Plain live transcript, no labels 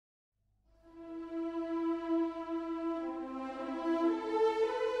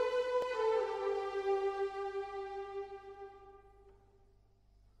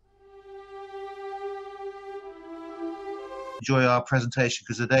enjoy our presentation,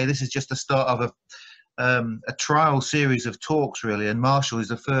 because today this is just the start of a trial series of talks, really, and Marshall is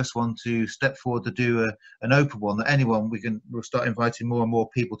the first one to step forward to do an open one that anyone we'll start inviting more and more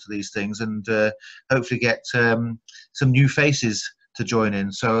people to these things, and hopefully get some new faces to join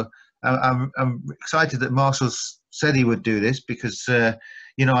in. So I'm excited that Marshall's said he would do this, because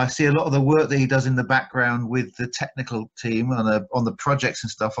you know, I see a lot of the work that he does in the background with the technical team on the projects and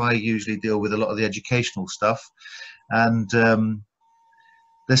stuff. I usually deal with a lot of the educational stuff, and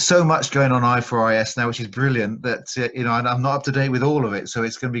there's so much going on i4is now, which is brilliant, that you know, and I'm not up to date with all of it, so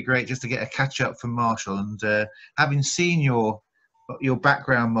it's going to be great just to get a catch up from Marshall. And having seen your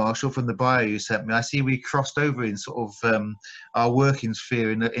background, Marshall, from the bio you sent me, I see we crossed over in sort of our working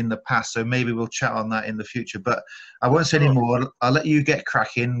sphere in the past, so maybe we'll chat on that in the future. But I won't say any more. I'll let you get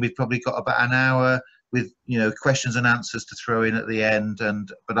cracking. We've probably got about an hour with, you know, questions and answers to throw in at the end,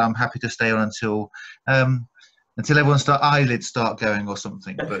 but I'm happy to stay on until everyone's eyelids start going or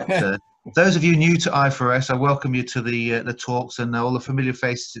something. But those of you new to i4is, I welcome you to the talks, and all the familiar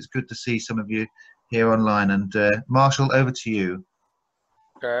faces. It's good to see some of you here online. And Marshall, over to you.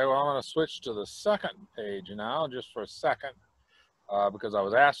 Okay, well, I'm going to switch to the second page now, just for a second, because I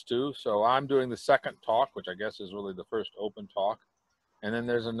was asked to. So I'm doing the second talk, which I guess is really the first open talk. And then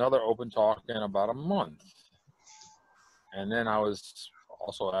there's another open talk in about a month. And then I was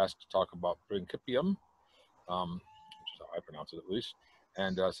also asked to talk about Principium, which is how I pronounce it at least.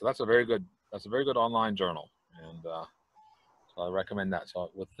 And so that's a very good online journal. And so I recommend that. So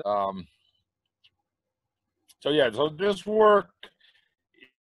so this work,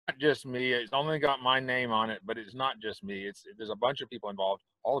 not just me. It's only got my name on it, but it's not just me. There's a bunch of people involved.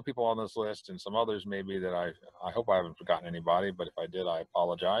 All the people on this list, and some others maybe that I hope I haven't forgotten anybody, but if I did, I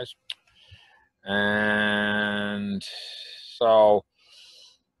apologize. And so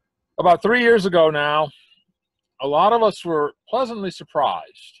about 3 years ago now, a lot of us were pleasantly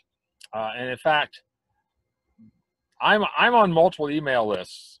surprised. And in fact, I'm on multiple email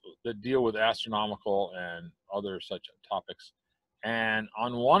lists that deal with astronomical and other such topics. And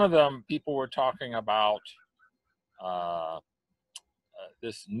on one of them, people were talking about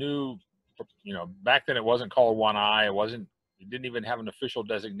this new, you know, back then it wasn't called One Eye. It didn't even have an official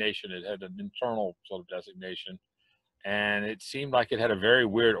designation. It had an internal sort of designation. And it seemed like it had a very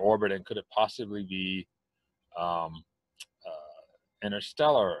weird orbit, and could it possibly be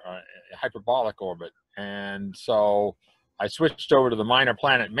interstellar, hyperbolic orbit? And so I switched over to the minor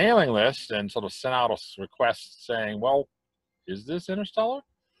planet mailing list and sort of sent out a request saying, well, is this interstellar?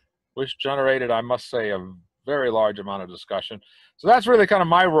 Which generated, I must say, a very large amount of discussion. So that's really kind of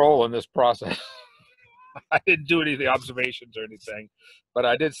my role in this process. I didn't do any of the observations or anything, but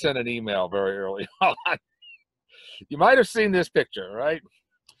I did send an email very early on. You might have seen this picture, right?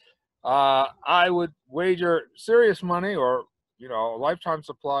 I would wager serious money, or, you know, a lifetime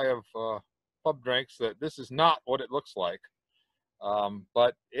supply of pub drinks, that this is not what it looks like.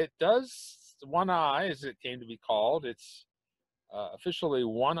 But it does, One Eye, as it came to be called. It's officially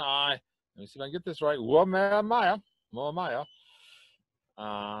One Eye. Let me see if I can get this right. Oumuamua.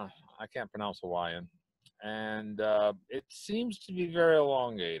 I can't pronounce Hawaiian. And it seems to be very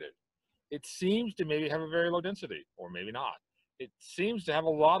elongated. It seems to maybe have a very low density, or maybe not. It seems to have a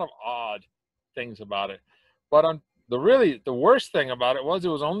lot of odd things about it. But the worst thing about it was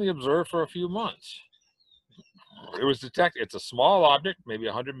only observed for a few months. It was detected. It's a small object, maybe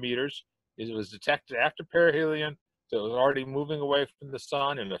 100 meters. It was detected after perihelion. So it was already moving away from the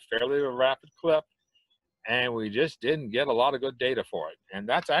sun in a fairly rapid clip, and we just didn't get a lot of good data for it. And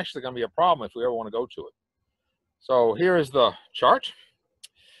that's actually going to be a problem if we ever want to go to it. So here is the chart.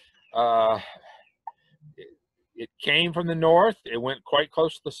 It came from the north. It went quite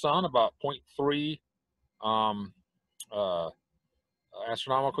close to the sun, about 0.3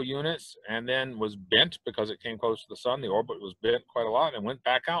 astronomical units, and then was bent because it came close to the sun. The orbit was bent quite a lot and went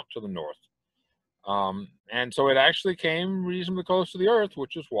back out to the north. And so it actually came reasonably close to the Earth,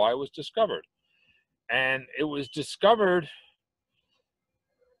 which is why it was discovered. And it was discovered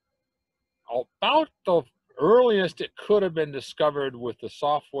about the earliest it could have been discovered with the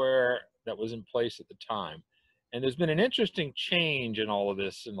software that was in place at the time. And there's been an interesting change in all of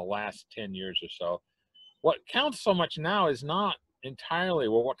this in the last 10 years or so. What counts so much now is not entirely,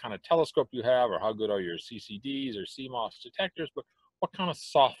 well, what kind of telescope you have, or how good are your CCDs or CMOS detectors, but what kind of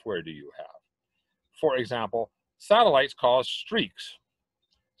software do you have? For example, satellites cause streaks.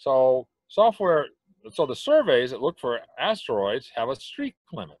 So the surveys that look for asteroids have a streak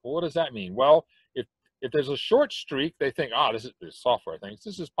limit. Well, what does that mean? Well, if there's a short streak, they think, this software thinks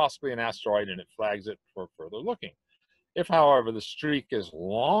this is possibly an asteroid, and it flags it for further looking. If, however, the streak is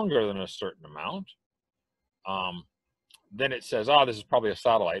longer than a certain amount, then it says, oh, this is probably a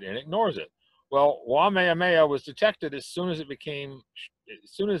satellite, and ignores it. Well, Oumuamua was detected as soon as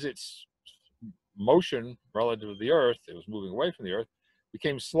its motion relative to the Earth, it was moving away from the Earth,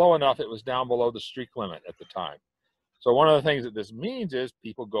 became slow enough it was down below the streak limit at the time. So one of the things that this means is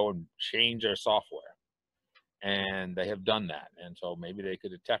people go and change their software, and they have done that, and so maybe they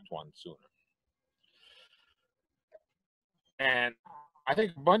could detect one sooner. And I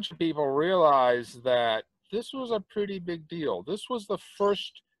think a bunch of people realize that this was a pretty big deal. This was the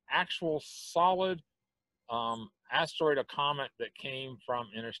first actual solid asteroid or comet that came from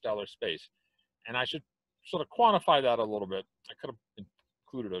interstellar space. And I should sort of quantify that a little bit. I could have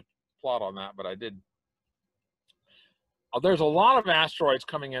included a plot on that, but I did. There's a lot of asteroids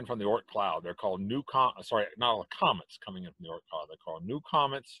coming in from the Oort cloud. They're called comets coming in from the Oort cloud. They're called new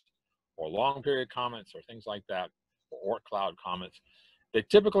comets or long period comets or things like that, or Oort cloud comets. They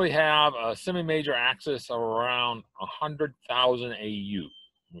typically have a semi-major axis of around 100,000 AU,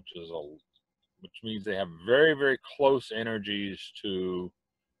 which means they have very, very close energies to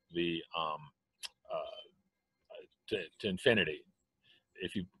the to infinity.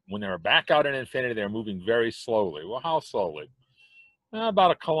 When they're back out in infinity, they're moving very slowly. Well, how slowly? About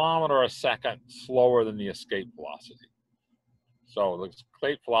 1 kilometer a second slower than the escape velocity. So the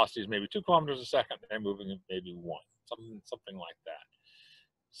escape velocity is maybe 2 kilometers a second. They're moving at maybe 1, something like that.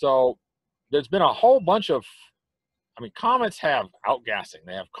 So there's been a whole bunch of, comets have outgassing.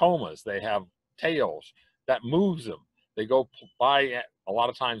 They have comas. They have tails that moves them. They go by a lot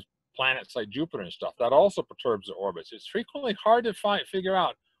of times planets like Jupiter and stuff. That also perturbs their orbits. It's frequently hard to figure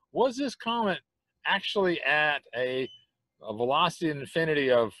out, was this comet actually at a velocity in infinity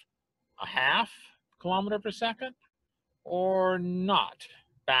of 0.5 kilometer per second or not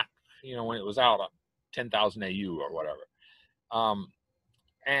back, when it was out at 10,000 AU or whatever.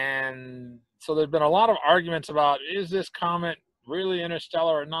 And so there's been a lot of arguments about, is this comet really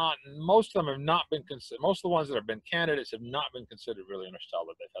interstellar or not? And most of them have not been considered. Most of the ones that have been candidates have not been considered really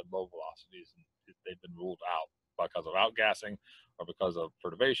interstellar. They've had low velocities and they've been ruled out because of outgassing or because of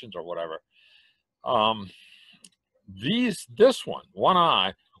perturbations or whatever. This one,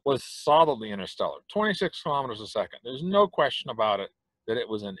 1I, was solidly interstellar, 26 kilometers a second. There's no question about it that it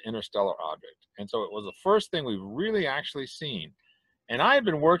was an interstellar object. And so it was the first thing we've really actually seen. And I had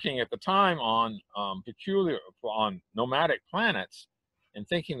been working at the time on nomadic planets and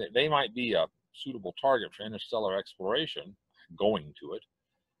thinking that they might be a suitable target for interstellar exploration, going to it.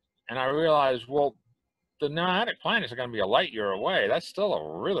 And I realized, well, the nomadic planets are going to be a light year away. That's still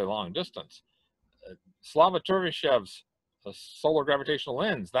a really long distance. Slava Turvyshev's solar gravitational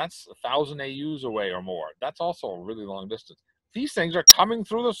lens, that's 1,000 AUs away or more. That's also a really long distance. These things are coming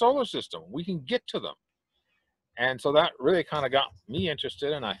through the solar system. We can get to them. And so that really kind of got me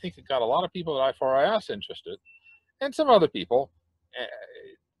interested, and I think it got a lot of people at i4is interested, and some other people.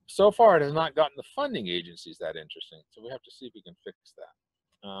 So far, it has not gotten the funding agencies that interesting, so we have to see if we can fix that.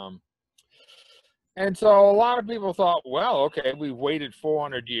 And so a lot of people thought, well, okay, we've waited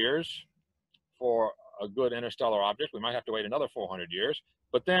 400 years for a good interstellar object. We might have to wait another 400 years.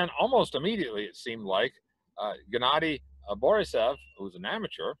 But then almost immediately, it seemed like Gennady Borisov, who's an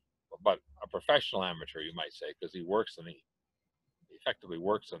amateur, but a professional amateur, you might say, because he effectively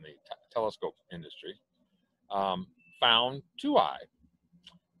works in the telescope industry, found 2I,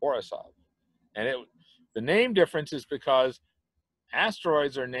 Borisov. And the name difference is because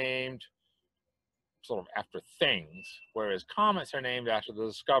asteroids are named sort of after things, whereas comets are named after the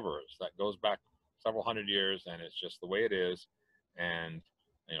discoverers. That goes back several hundred years, and it's just the way it is. And,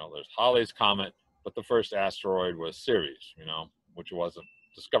 there's Halley's Comet, but the first asteroid was Ceres, which wasn't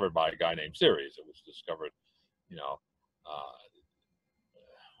discovered by a guy named Ceres. It was discovered,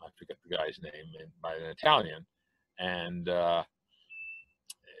 I forget the guy's name, by an Italian. And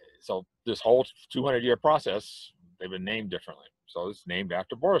so this whole 200-year process, they've been named differently. So it's named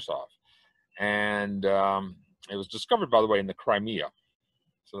after Borisov. And it was discovered, by the way, in the Crimea.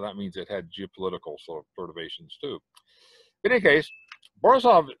 So that means it had geopolitical sort of perturbations too. In any case,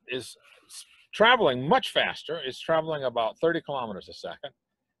 Borisov is traveling much faster. It's traveling about 30 kilometers a second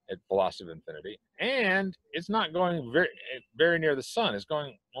at velocity of infinity. And it's not going very, very near the sun. It's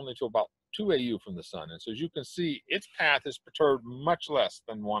going only to about 2 AU from the sun. And so as you can see, its path is perturbed much less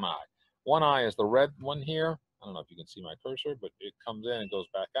than 1I. 1I is the red one here. I don't know if you can see my cursor, but it comes in and goes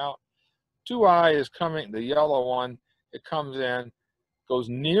back out. 2I is coming, the yellow one, it comes in, goes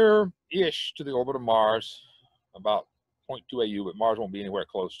near-ish to the orbit of Mars, about 0.2 AU, but Mars won't be anywhere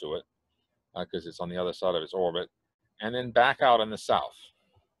close to it because it's on the other side of its orbit, and then back out in the south.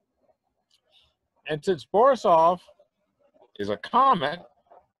 And since Borisov is a comet,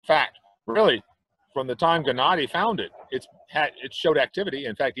 in fact, really, from the time Gennady found it, it showed activity.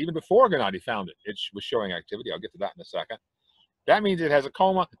 In fact, even before Gennady found it, it was showing activity. I'll get to that in a second. That means it has a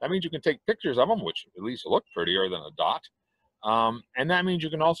coma. That means you can take pictures of them, which at least look prettier than a dot. And that means you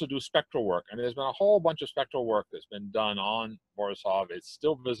can also do spectral work. And there's been a whole bunch of spectral work that's been done on Borisov. It's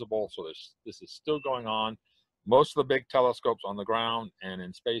still visible, so this is still going on. Most of the big telescopes on the ground and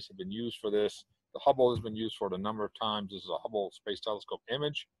in space have been used for this. The Hubble has been used for it a number of times. This is a Hubble Space Telescope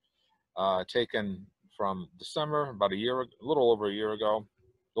image taken from December, about a little over a year ago,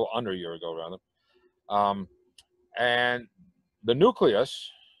 a little under a year ago, rather. And the nucleus,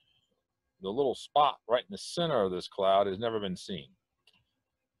 the little spot right in the center of this cloud, has never been seen.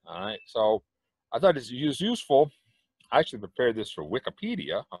 All right, so I thought it was useful. I actually prepared this for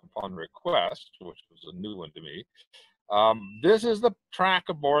Wikipedia upon request, which was a new one to me. This is the track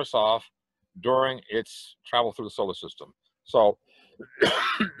of Borisov during its travel through the solar system. So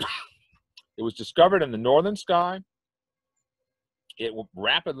it was discovered in the northern sky. It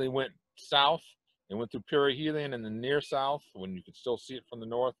rapidly went south. It went through perihelion in the near south when you could still see it from the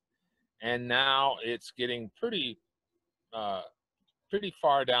north. And now it's getting pretty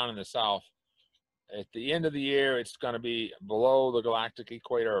far down in the south. At the end of the year, it's going to be below the galactic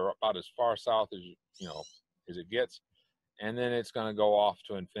equator, or about as far south as as it gets, and then it's going to go off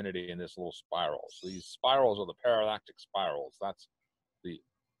to infinity in this little spiral. So these spirals are the parallactic spirals. That's the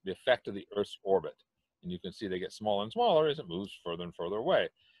effect of the Earth's orbit, and you can see they get smaller and smaller as it moves further and further away.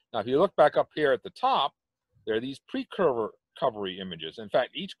 Now, if you look back up here at the top, there are these pre-curvy images. In fact,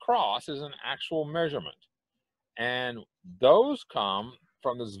 each cross is an actual measurement, and those come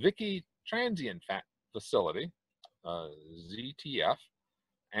from the Zwicky Transient Facility, ZTF,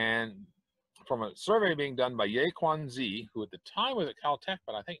 and from a survey being done by Ye Kwan Zi, who at the time was at Caltech,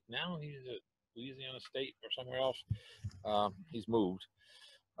 but I think now he's at Louisiana State or somewhere else. He's moved,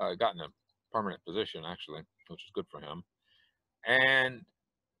 gotten a permanent position actually, which is good for him. And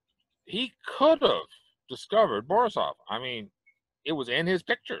he could have discovered Borisov. I mean, it was in his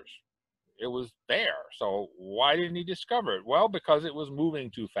pictures. It was there. So why didn't he discover it? Well, because it was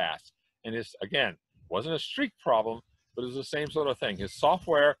moving too fast. And this, again, wasn't a streak problem, but it was the same sort of thing. His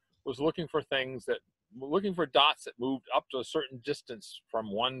software was looking for dots that moved up to a certain distance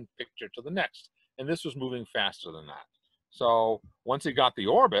from one picture to the next. And this was moving faster than that. So once he got the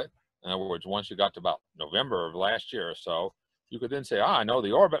orbit, in other words, once you got to about November of last year or so, you could then say, I know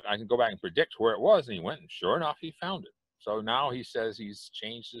the orbit. I can go back and predict where it was. And he went, and sure enough, he found it. So now he says he's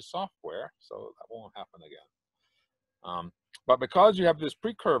changed his software, so that won't happen again. But because you have this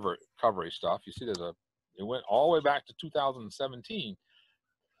pre-curvy stuff, you see it went all the way back to 2017.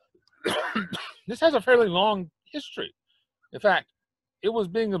 This has a fairly long history. In fact, it was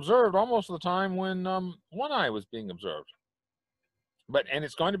being observed almost the time when One Eye was being observed. And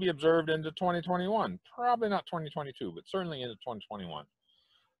it's going to be observed into 2021, probably not 2022, but certainly into 2021.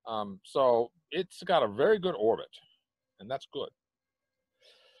 So it's got a very good orbit. And that's good.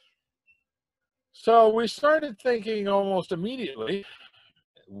 So we started thinking almost immediately,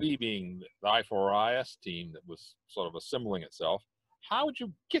 we being the i4is team that was sort of assembling itself, how would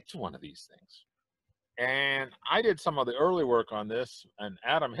you get to one of these things? And I did some of the early work on this, and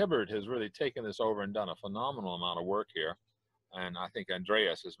Adam Hibbert has really taken this over and done a phenomenal amount of work here. And I think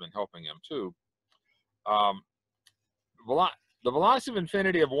Andreas has been helping him too. The velocity of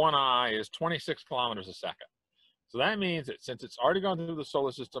infinity of One Eye is 26 kilometers a second. So that means that since it's already gone through the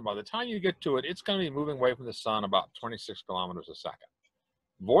solar system, by the time you get to it, it's going to be moving away from the sun about 26 kilometers a second.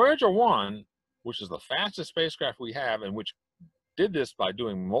 Voyager 1, which is the fastest spacecraft we have, and which did this by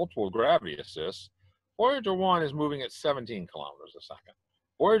doing multiple gravity assists, Voyager 1 is moving at 17 kilometers a second.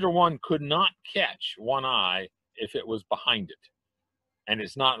 Voyager 1 could not catch One Eye if it was behind it, and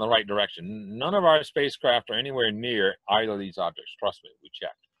it's not in the right direction. None of our spacecraft are anywhere near either of these objects. Trust me, we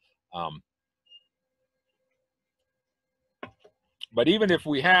checked. But even if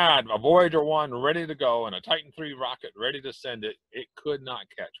we had a Voyager 1 ready to go and a Titan 3 rocket ready to send it, it could not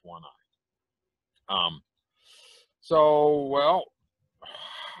catch One Eye. So, well,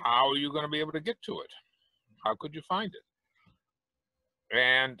 how are you going to be able to get to it? How could you find it?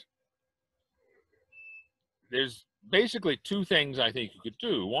 And there's basically two things I think you could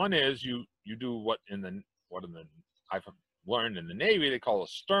do. One is you do what I've learned in the Navy they call a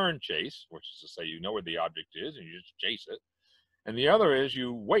stern chase, which is to say you know where the object is and you just chase it. And the other is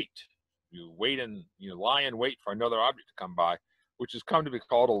you wait. You wait and you lie in wait for another object to come by, which has come to be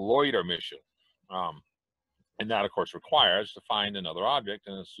called a loiter mission. And that, of course, requires to find another object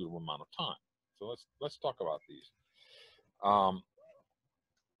in a suitable amount of time. So let's talk about these.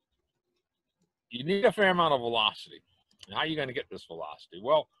 You need a fair amount of velocity. And how are you going to get this velocity?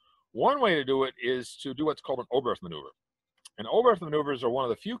 Well, One way to do it is to do what's called an Oberth maneuver. And Oberth maneuvers are one of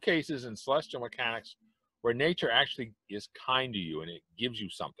the few cases in celestial mechanics where nature actually is kind to you and it gives you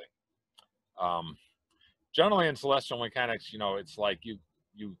something. Generally in celestial mechanics, you know, it's like you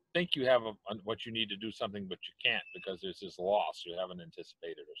think you have what you need to do something, but you can't because there's this loss you haven't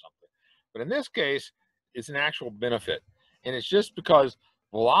anticipated or something. But in this case, it's an actual benefit. And it's just because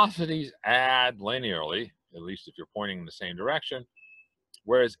velocities add linearly, at least if you're pointing in the same direction,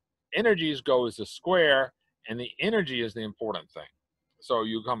 whereas energies go as a square, and the energy is the important thing. So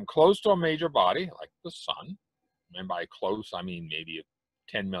you come close to a major body, like the sun, and by close, I mean maybe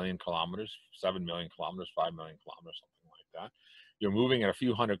 10 million kilometers, 7 million kilometers, 5 million kilometers, something like that. You're moving at a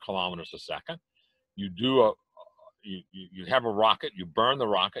few hundred kilometers a second. You do you have a rocket, you burn the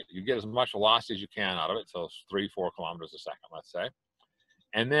rocket, you get as much velocity as you can out of it, so it's 3-4 kilometers a second, let's say.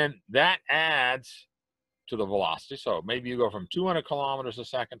 And then that adds to the velocity. So maybe you go from 200 kilometers a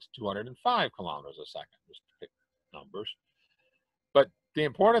second to 205 kilometers a second, just to pick numbers. But the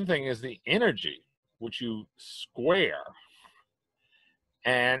important thing is the energy, which you square.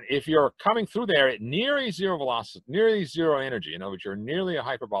 And if you're coming through there at nearly zero velocity, nearly zero energy, in other words, you're nearly a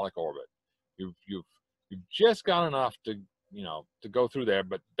hyperbolic orbit. You've just got enough to, you know, to go through there,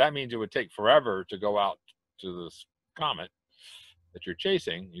 but that means it would take forever to go out to this comet that you're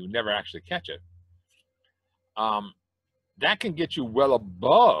chasing. You would never actually catch it. That can get you well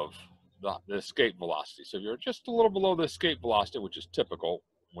above the escape velocity. So if you're just a little below the escape velocity, which is typical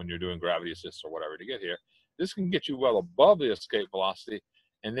when you're doing gravity assist or whatever to get here, this can get you well above the escape velocity,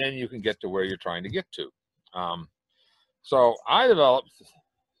 and then you can get to where you're trying to get to. So I developed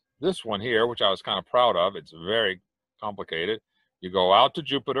this one here, which I was kind of proud of. It's very complicated. You go out to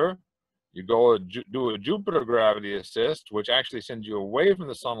Jupiter, you go do a Jupiter gravity assist, which actually sends you away from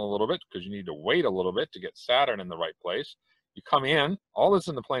the sun a little bit because you need to wait a little bit to get Saturn in the right place. You come in, all this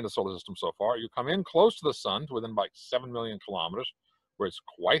in the plane of the solar system so far, you come in close to the sun to within like 7 million kilometers, where it's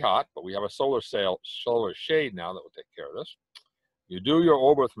quite hot, but we have a solar shade now that will take care of this. You do your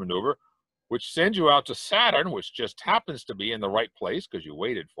Oberth maneuver, which sends you out to Saturn, which just happens to be in the right place because you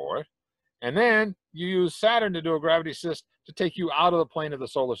waited for it. And then you use Saturn to do a gravity assist to take you out of the plane of the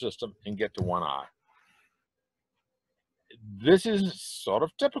solar system and get to 1I. This is sort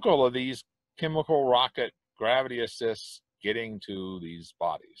of typical of these chemical rocket gravity assists getting to these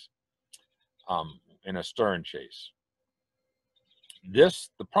bodies in a stern chase. The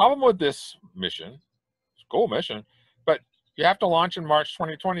problem with this mission, it's a cool mission, but you have to launch in March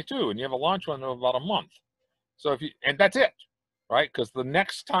 2022, and you have a launch window of about a month. So and that's it, right? Because the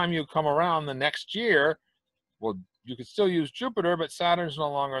next time you come around the next year, well, you could still use Jupiter, but Saturn's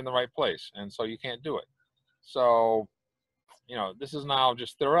no longer in the right place, and so you can't do it. So, you know, this is now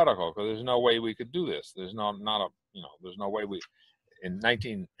just theoretical because there's no way we could do this. There's there's no way we. In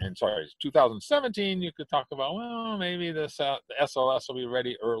 2017, you could talk about, well, maybe the SLS will be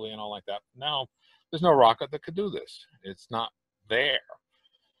ready early and all like that. Now, there's no rocket that could do this. It's not there.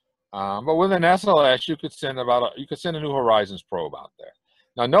 But with an SLS, you could send a New Horizons probe out there.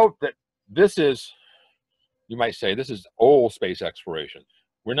 Now, note that this is, you might say, this is old space exploration.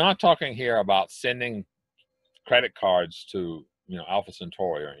 We're not talking here about sending credit cards to, you know, Alpha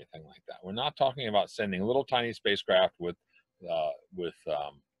Centauri or anything like that. We're not talking about sending little tiny spacecraft with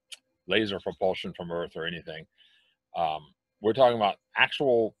laser propulsion from Earth or anything. We're talking about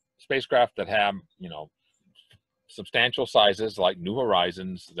actual spacecraft that have, you know, substantial sizes like New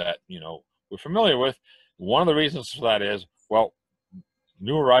Horizons that, you know, we're familiar with. One of the reasons for that is, well,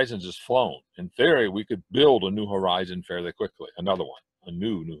 New Horizons is flown. In theory, we could build a New Horizon fairly quickly. Another one, a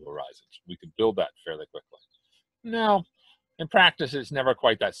New Horizons. We could build that fairly quickly. Now, in practice, it's never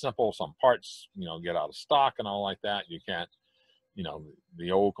quite that simple. Some parts, you know, get out of stock and all like that. You can't, you know,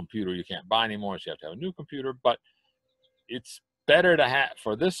 the old computer you can't buy anymore, so you have to have a new computer. But it's better to have,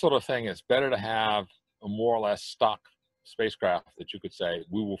 for this sort of thing, it's better to have a more or less stock spacecraft that you could say,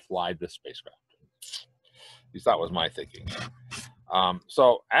 we will fly this spacecraft. At least that was my thinking.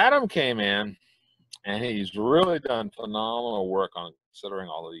 So Adam came in, and he's really done phenomenal work on considering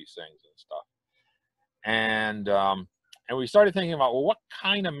all of these things and stuff. And we started thinking about, well, what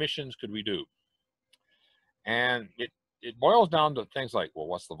kind of missions could we do? And it boils down to things like, well,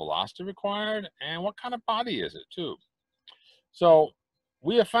 what's the velocity required, and what kind of body is it too? So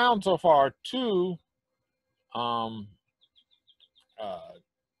we have found so far two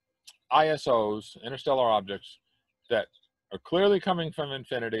ISOs, interstellar objects, that are clearly coming from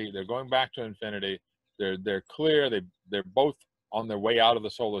infinity. They're going back to infinity. They're clear. They're both on their way out of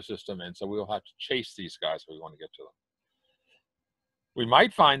the solar system, and so we'll have to chase these guys if we want to get to them. We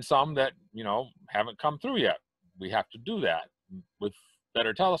might find some that, you know, haven't come through yet. We have to do that with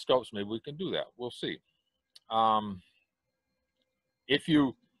better telescopes, maybe we can do that. We'll see. If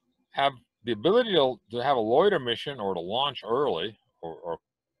you have the ability to have a loiter mission or to launch early, or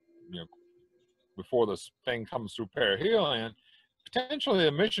before this thing comes through perihelion, potentially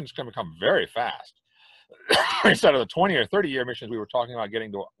the missions can become very fast. Instead of the 20 or 30-year missions we were talking about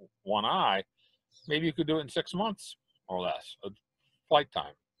getting to one eye, maybe you could do it in 6 months or less of flight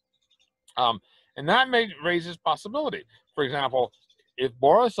time. And that raises possibility. For example, if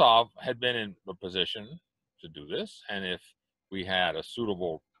Borisov had been in the position to do this, and if we had a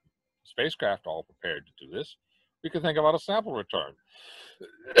suitable spacecraft all prepared to do this, we could think about a sample return.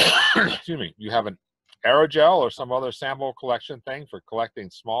 Excuse me. You have an aerogel or some other sample collection thing for collecting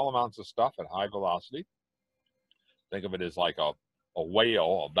small amounts of stuff at high velocity. Think of it as like a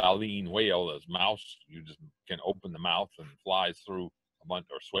whale, a baleen whale, that's mouse. You just can open the mouth and flies through a bunch,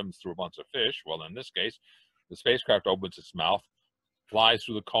 or swims through a bunch of fish. Well, in this case, the spacecraft opens its mouth, flies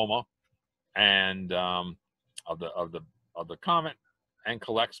through the coma and of the comet, and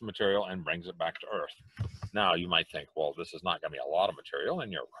collects material and brings it back to Earth. Now, you might think, well, this is not going to be a lot of material,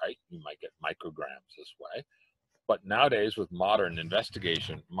 and you're right. You might get micrograms this way. But nowadays, with modern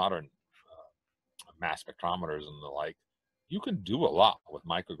investigation, modern mass spectrometers and the like, you can do a lot with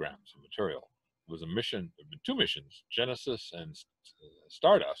micrograms of material. There was a mission, 2 missions, Genesis and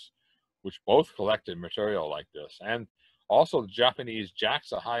Stardust, which both collected material like this. And also the Japanese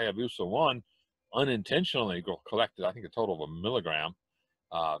JAXA Hayabusa 1 unintentionally collected, I think, a total of 1 milligram.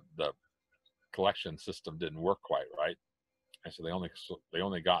 The collection system didn't work quite right, and so they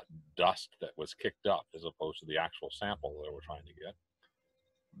only got dust that was kicked up as opposed to the actual sample they were trying to get.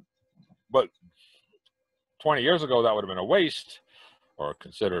 But 20 years ago, that would have been a waste or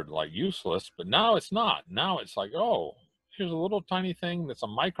considered like useless, but now it's not. Now it's like, oh, here's a little tiny thing that's a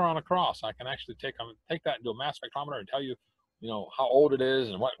micron across. I can actually take that into a mass spectrometer and tell you, how old it is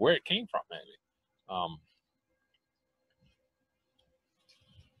and where it came from, maybe.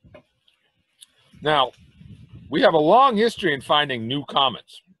 Now, we have a long history in finding new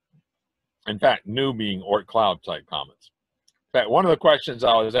comets. In fact, new being Oort cloud type comets. In fact, one of the questions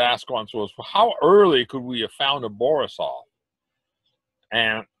I was asked once was, well, how early could we have found a Borisov?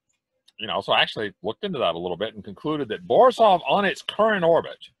 And, so I actually looked into that a little bit and concluded that Borisov on its current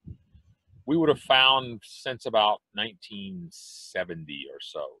orbit, we would have found since about 1970 or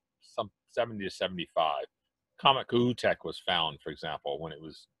so, some 70 to 75. Comet Kohoutek was found, for example, when it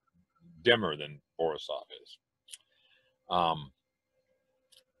was dimmer than Borisov is.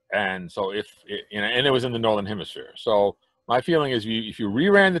 And so and it was in the Northern Hemisphere. So my feeling is if you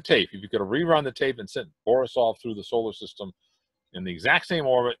reran the tape, if you could have rerun the tape and sent Borisov through the solar system in the exact same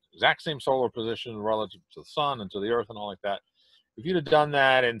orbit, exact same solar position relative to the sun and to the Earth and all like that, if you'd have done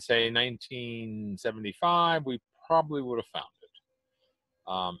that in, say, 1975, we probably would have found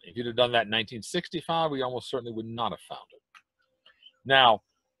it. If you'd have done that in 1965, we almost certainly would not have found it. Now,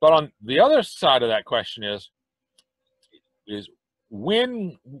 but on the other side of that question is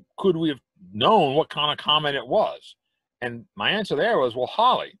when could we have known what kind of comet it was? And my answer there was, well,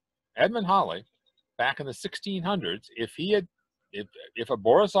 Edmund Halley, back in the 1600s, if a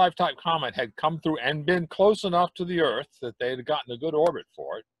Borisov type comet had come through and been close enough to the Earth that they had gotten a good orbit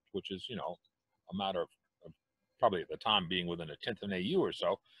for it, which is, a matter of probably at the time being within a tenth of an AU or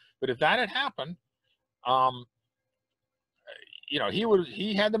so. But if that had happened,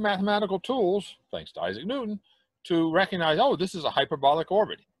 he had the mathematical tools, thanks to Isaac Newton, to recognize, oh, this is a hyperbolic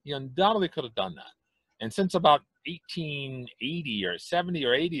orbit. He undoubtedly could have done that. And since about 1880 or 70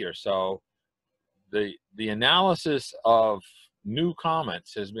 or 80 or so, the analysis of new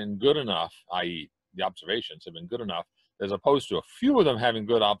comets has been good enough, i.e. the observations have been good enough, as opposed to a few of them having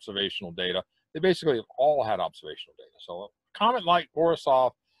good observational data. They basically have all had observational data. So a comet like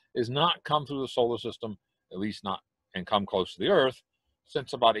Borisov has not come through the solar system, at least not, and come close to the Earth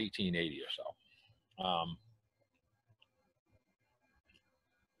since about 1880 or so.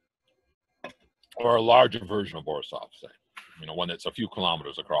 Or a larger version of Borisov, say, one that's a few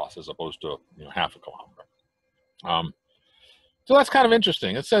kilometers across as opposed to half a kilometer. So that's kind of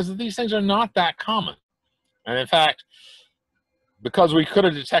interesting. It says that these things are not that common. And in fact, because we could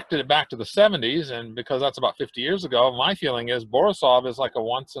have detected it back to the 70s, and because that's about 50 years ago, my feeling is Borisov is like a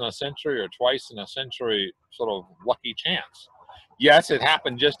once in a century or twice in a century sort of lucky chance. Yes, it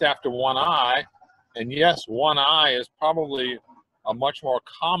happened just after one eye, and yes, one eye is probably a much more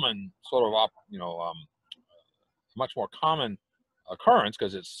common sort of, much more common occurrence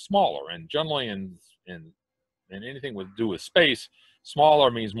because it's smaller, and generally in anything to do with space, smaller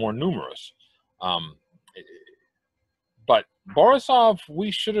means more numerous. But Borisov,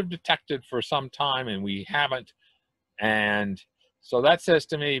 we should have detected for some time, and we haven't. And So that says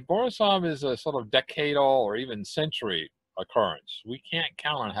to me, Borisov is a sort of decadal or even century occurrence. We can't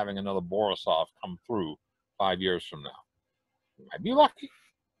count on having another Borisov come through 5 years from now. I'd be lucky,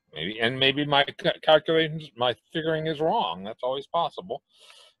 maybe, and maybe my calculations, my figuring is wrong. That's always possible,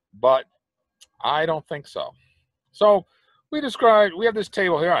 but I don't think so. So we have this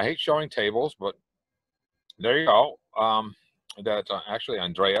table here. I hate showing tables, but there you go. That actually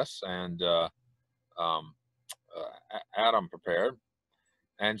Andreas and Adam prepared.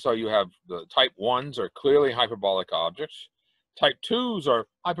 And so you have the type 1s are clearly hyperbolic objects. Type 2s are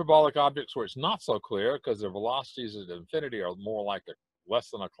hyperbolic objects where it's not so clear because their velocities at infinity are more like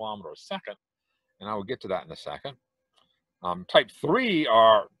less than a kilometer a second. And I will get to that in a second. Type 3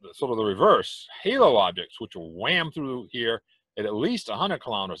 are sort of the reverse, halo objects, which will wham through here at least 100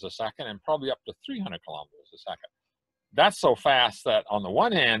 kilometers a second and probably up to 300 kilometers a second. That's so fast that on the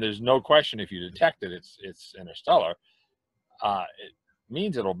one hand, there's no question if you detect it, it's interstellar. It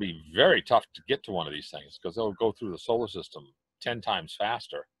means it'll be very tough to get to one of these things because they'll go through the solar system 10 times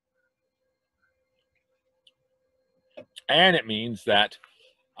faster. And it means that,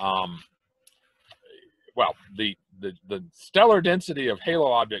 well, the stellar density of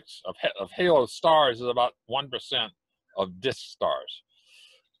halo objects, of halo stars, is about 1% of disk stars.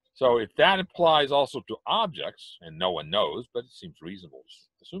 So if that applies also to objects, and no one knows, but it seems reasonable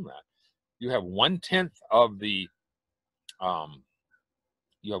to assume that, you have 1/10 of the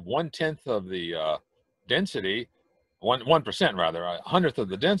density, 1% rather, 100th of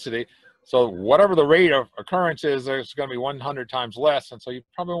the density. So whatever the rate of occurrence is, there's going to be 100 times less, and so you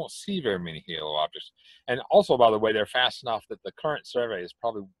probably won't see very many halo objects. And also, by the way, they're fast enough that the current surveys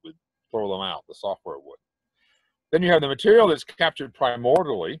probably would throw them out. The software would. Then you have the material that's captured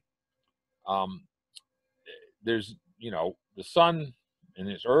primordially. There's, the sun in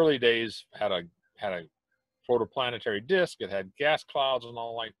its early days had a protoplanetary disk. It had gas clouds and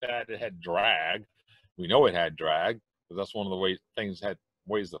all like that. It had drag. We know it had drag because that's one of the ways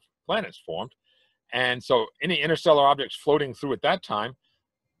the planets formed. And so any interstellar objects floating through at that time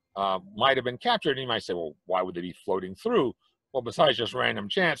might have been captured. And you might say, well, why would they be floating through? Well, besides just random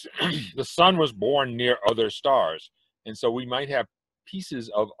chance, the sun was born near other stars. And so we might have pieces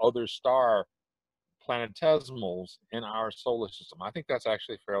of other star planetesimals in our solar system. I think that's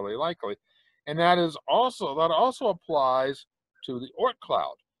actually fairly likely. And that also applies to the Oort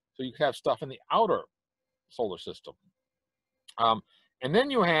cloud. So you have stuff in the outer solar system. And then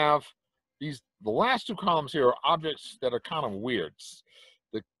you have the last two columns here are objects that are kind of weird.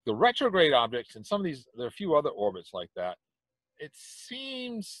 The retrograde objects, and some of these, there are a few other orbits like that. It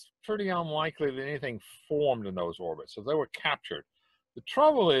seems pretty unlikely that anything formed in those orbits, so they were captured. The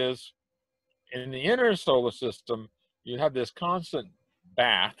trouble is, in the inner solar system, you have this constant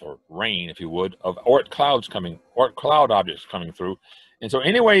bath, or rain, if you would, of Oort cloud objects coming through. And so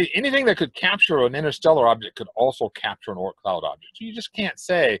anyway, anything that could capture an interstellar object could also capture an Oort cloud object. So you just can't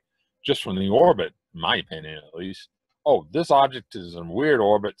say, just from the orbit, in my opinion at least, oh, this object is in weird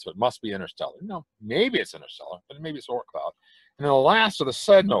orbit, so it must be interstellar. No, maybe it's interstellar, but maybe it's Oort cloud. And then the last are the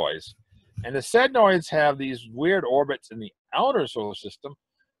sednoids. And the sednoids have these weird orbits in the outer solar system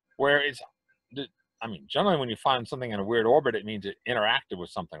where generally when you find something in a weird orbit, it means it interacted with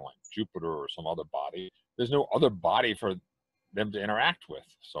something like Jupiter or some other body. There's no other body for them to interact with.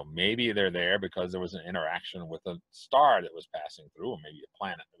 So maybe they're there because there was an interaction with a star that was passing through, or maybe a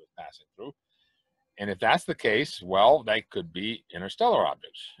planet that was passing through. And if that's the case, well, they could be interstellar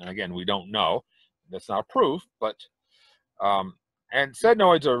objects. And again, we don't know. That's not proof, but and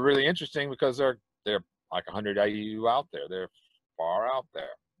sednoids are really interesting because they're like 100 IU out there. They're far out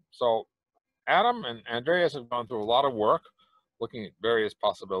there. So Adam and Andreas have gone through a lot of work looking at various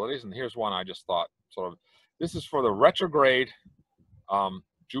possibilities, and here's one I just thought sort of. This is for the retrograde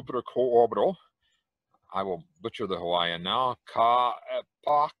Jupiter co-orbital. I will butcher the Hawaiian now.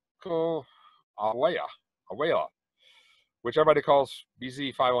 Ka'epako Awela, which everybody calls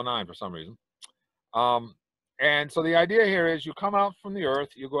BZ 509 for some reason. And so the idea here is you come out from the Earth,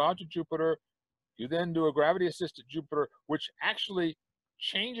 you go out to Jupiter, you then do a gravity-assisted Jupiter, which actually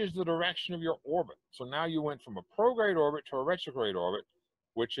changes the direction of your orbit. So now you went from a prograde orbit to a retrograde orbit,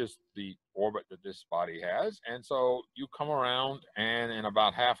 which is the orbit that this body has. And so you come around, and in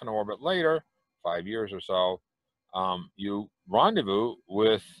about half an orbit later, 5 years or so, you rendezvous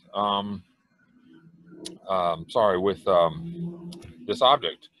with this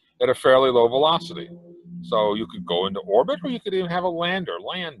object at a fairly low velocity. So you could go into orbit, or you could even have a lander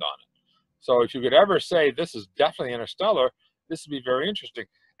land on it. So if you could ever say this is definitely interstellar, this would be very interesting.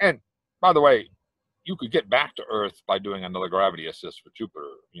 And by the way, you could get back to Earth by doing another gravity assist for Jupiter.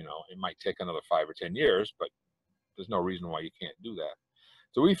 It might take another 5 or 10 years, but there's no reason why you can't do that.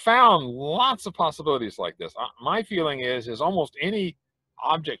 So we found lots of possibilities like this. My feeling is almost any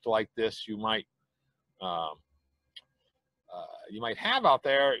object like this you might have out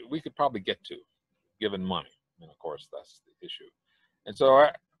there, we could probably get to, given money. And of course, that's the issue. And so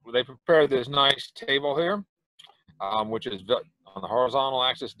they prepared this nice table here, which is on the horizontal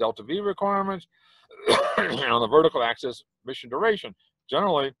axis, delta V requirements, and on the vertical axis, mission duration.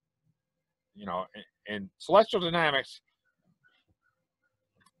 Generally, you know, in celestial dynamics,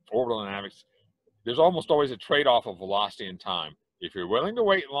 orbital dynamics, there's almost always a trade-off of velocity and time. If you're willing to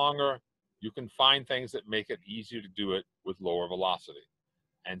wait longer, you can find things that make it easier to do it with lower velocity.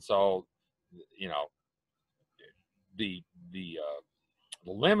 And so, you know, the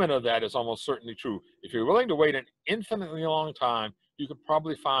limit of that is almost certainly true. If you're willing to wait an infinitely long time, you could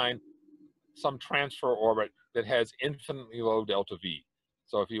probably find some transfer orbit that has infinitely low delta V.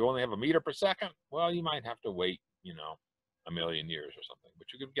 So if you only have a meter per second, well, you might have to wait, you know, 1,000,000 years or something, but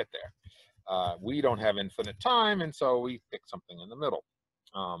you could get there. We don't have infinite time, and so we pick something in the middle.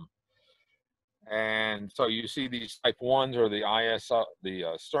 And so you see these type 1s or the ISO,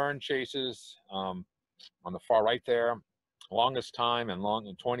 the Stern chases on the far right there, longest time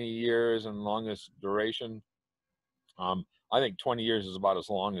and 20 years and longest duration. I think 20 years is about as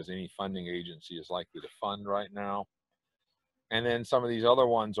long as any funding agency is likely to fund right now. And then some of these other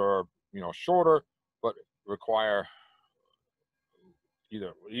ones are, you know, shorter, but require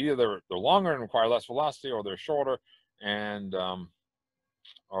either they're longer and require less velocity, or they're shorter and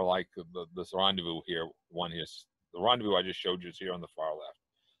or like this rendezvous here. One is the rendezvous I just showed you is here on the far left.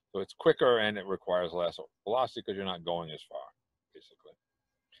 So it's quicker and it requires less velocity because you're not going as far, basically.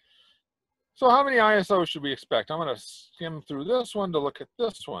 So how many ISOs should we expect? I'm going to skim through this one to look at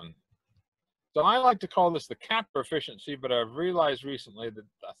this one. So I like to call this the capture efficiency, but I've realized recently that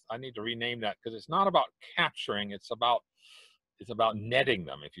I need to rename that because it's not about capturing, it's about netting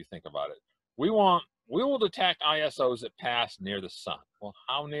them, if you think about it. We will detect ISOs that pass near the sun. Well,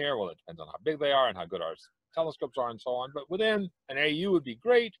 how near? Well, it depends on how big they are and how good our telescopes are and so on. But within an AU would be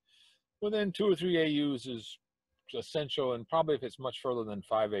great. Within 2 or 3 AUs is essential, and probably if it's much further than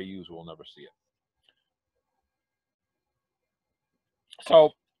 5 AUs, we'll never see it.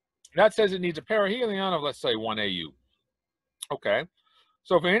 So that says it needs a perihelion of, let's say, 1 AU. Okay,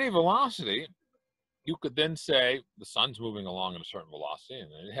 so for any velocity, you could then say the sun's moving along at a certain velocity, and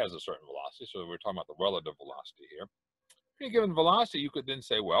it has a certain velocity, so we're talking about the relative velocity here. Any given velocity, you could then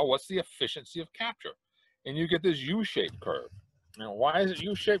say, well, what's the efficiency of capture? And you get this U-shaped curve. Now, why is it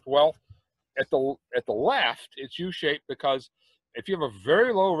U-shaped? Well, at the left, it's U-shaped because if you have a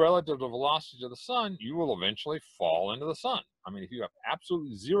very low relative velocity to the sun, you will eventually fall into the sun. I mean, if you have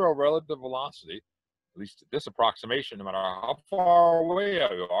absolutely zero relative velocity, at least at this approximation, no matter how far away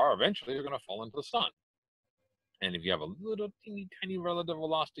you are, eventually you're going to fall into the sun. And if you have a little teeny tiny relative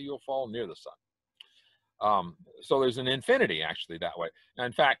velocity, you'll fall near the sun. So there's an infinity actually that way. Now,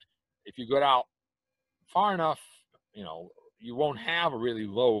 in fact, if you go out far enough, you know, you won't have a really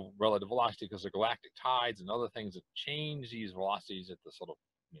low relative velocity because the galactic tides and other things that change these velocities at the sort of,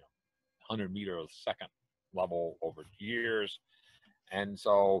 you know, 100 meter a second level over years. And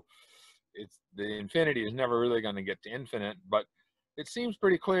so the infinity is never really going to get to infinite, but it seems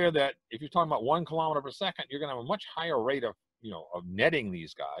pretty clear that if you're talking about 1 kilometer per second, you're going to have a much higher rate of, you know, of netting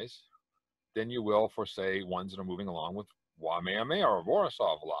these guys than you will for, say, ones that are moving along with Oumuamua or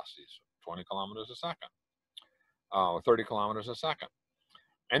Borisov velocities, 20 kilometers a second, or 30 kilometers a second.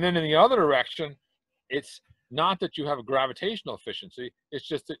 And then in the other direction, it's not that you have a gravitational efficiency, it's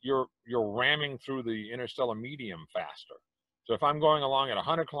just that you're ramming through the interstellar medium faster. So if I'm going along at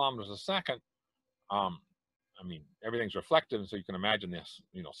 100 kilometers a second, I mean, everything's reflective, so you can imagine this,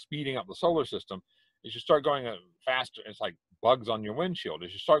 you know, speeding up the solar system. As you start going faster, it's like bugs on your windshield.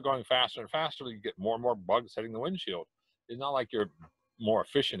 As you start going faster and faster, you get more and more bugs hitting the windshield. It's not like you're more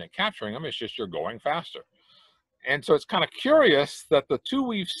efficient at capturing them, it's just you're going faster. And so it's kind of curious that the two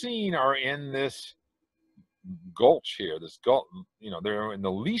we've seen are in this gulch here, this gulch, you know, they're in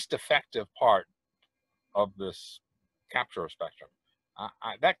the least effective part of this capture spectrum.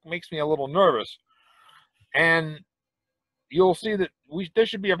 That makes me a little nervous. And you'll see that there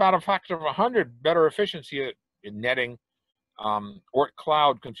should be about a factor of 100 better efficiency in netting Oort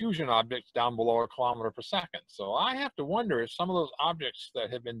cloud confusion objects down below 1 kilometer per second. So I have to wonder if some of those objects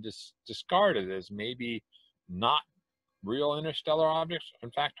that have been discarded as maybe not real interstellar objects,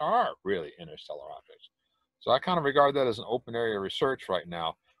 in fact, are really interstellar objects. So I kind of regard that as an open area research right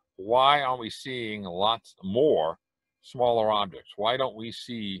now. Why aren't we seeing lots more smaller objects? Why don't we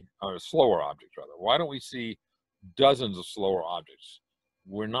see, or slower objects rather, why don't we see dozens of slower objects?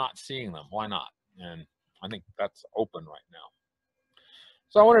 We're not seeing them. Why not? And I think that's open right now.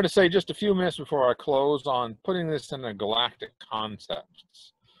 So I wanted to say just a few minutes before I close on putting this in a galactic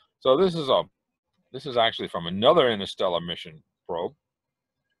concepts. So this is actually from another interstellar mission probe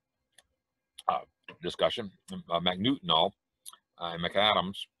discussion, McNewton and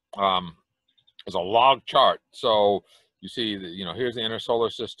McAdams. Is a log chart. So you see that, you know, here's the inner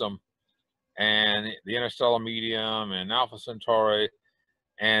solar system and the interstellar medium and Alpha Centauri,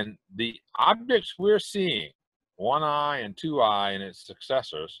 and the objects we're seeing, 1I and 2I and its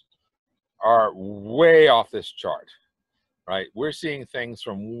successors, are way off this chart, right? We're seeing things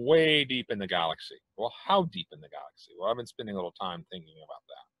from way deep in the galaxy. Well, how deep in the galaxy? Well, I've been spending a little time thinking about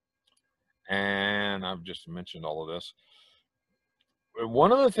that. And I've just mentioned all of this.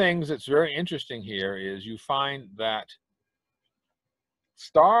 One of the things that's very interesting here is you find that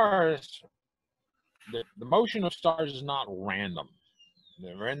stars, the motion of stars is not random.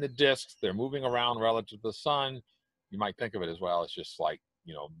 They're in the disks, they're moving around relative to the sun. You might think of it as, well, it's just like,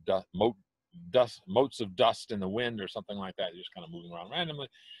 you know, motes of dust in the wind or something like that, just kind of moving around randomly.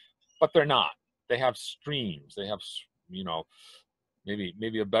 But they're not. They have streams. They have, you know,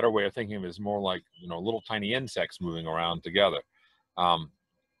 maybe a better way of thinking of it is more like, you know, little tiny insects moving around together.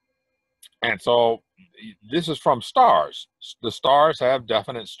 And so this is from stars. The stars have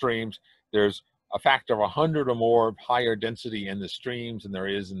definite streams. There's a factor of 100 or more higher density in the streams than there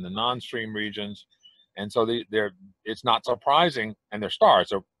is in the non-stream regions. And so it's not surprising, and they're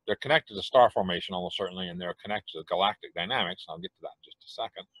stars. They're connected to star formation almost certainly, and they're connected to galactic dynamics. I'll get to that in just a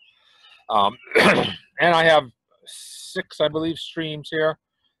second. And I have 6, I believe, streams here.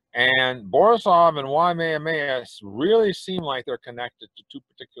 And Borisov and Oumuamua really seem like they're connected to 2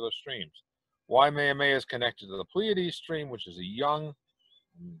 particular streams. Oumuamua is connected to the Pleiades stream, which is a young,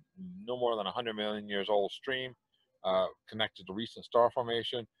 no more than 100 million years old stream, connected to recent star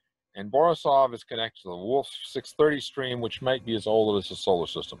formation. And Borisov is connected to the Wolf 630 stream, which might be as old as the solar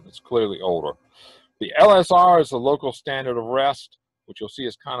system. It's clearly older. The LSR is the local standard of rest, which you'll see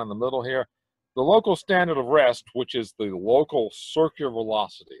is kind of in the middle here. The local standard of rest, which is the local circular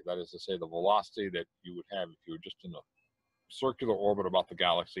velocity, that is to say the velocity that you would have if you were just in a circular orbit about the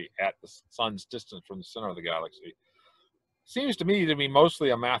galaxy at the sun's distance from the center of the galaxy, seems to me to be mostly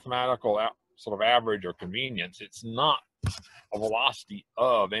a mathematical sort of average or convenience. It's not a velocity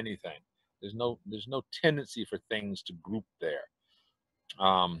of anything. There's no tendency for things to group there.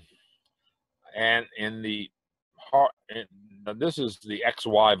 And in the this is the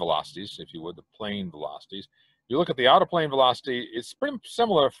XY velocities, if you would, the plane velocities. You look at the outer plane velocity, it's pretty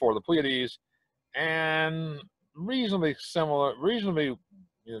similar for the Pleiades and reasonably similar, you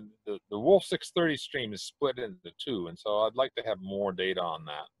know, the Wolf 630 stream is split into 2, and so I'd like to have more data on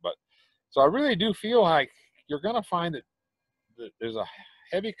that. But so I really do feel like you're going to find that there's a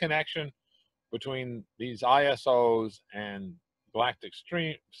heavy connection between these ISOs and galactic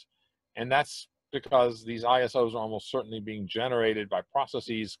streams, and that's because these ISOs are almost certainly being generated by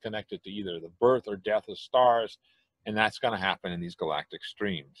processes connected to either the birth or death of stars, and that's going to happen in these galactic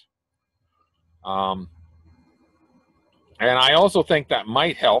streams. And I also think that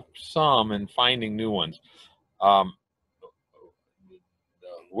might help some in finding new ones.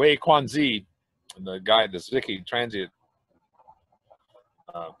 Wei Quanzi, the guy at the Zwicky Transient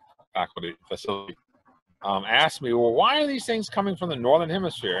faculty facility, asked me, well, why are these things coming from the northern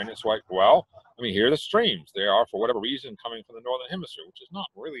hemisphere? And it's like, well, I mean, here are the streams. They are, for whatever reason, coming from the northern hemisphere, which is not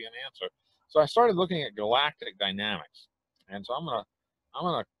really an answer. So I started looking at galactic dynamics. And so I'm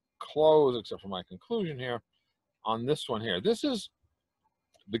gonna close, except for my conclusion here, on this one here. This is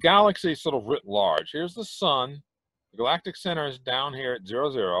the galaxy sort of writ large. Here's the sun. The galactic center is down here at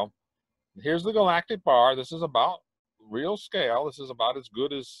 0, 0. Here's the galactic bar. This is about real scale. This is about as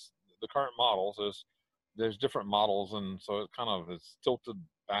good as the current models. There's different models, and so it kind of is tilted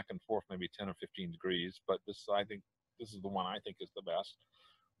back and forth maybe 10 or 15 degrees, but I think this is the one I think is the best.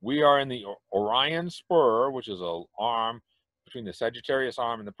 We are in the Orion spur, which is an arm between the Sagittarius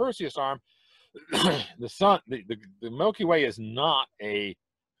arm and the Perseus arm. The sun, the Milky Way is not a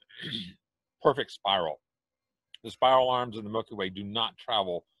perfect spiral. The spiral arms of the Milky Way do not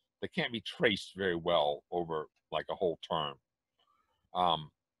travel. They can't be traced very well over like a whole term.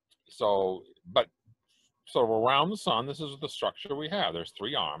 But sort of around the sun, this is the structure we have. There's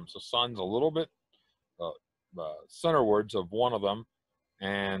 3 arms. The sun's a little bit centerwards of one of them,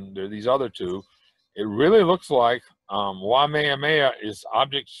 and there are these other 2. It really looks like Oumuamua is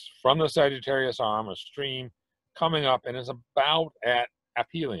objects from the Sagittarius arm, a stream coming up, and is about at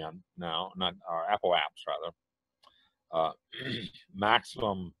aphelion now, not apoapse rather,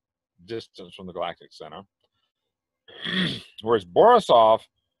 maximum distance from the galactic center. Whereas Borisov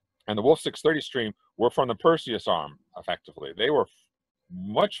and the Wolf 630 stream were from the Perseus arm, effectively. They were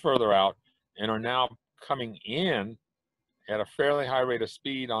much further out and are now coming in at a fairly high rate of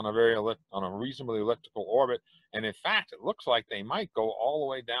speed on a reasonably elliptical orbit. And in fact, it looks like they might go all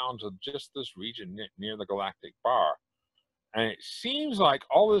the way down to just this region near the galactic bar. And it seems like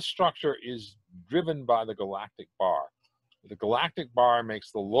all this structure is driven by the galactic bar. The galactic bar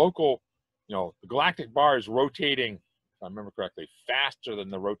makes the local, the galactic bar is rotating, if I remember correctly, faster than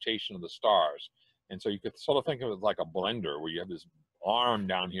the rotation of the stars. And so you could sort of think of it like a blender where you have this arm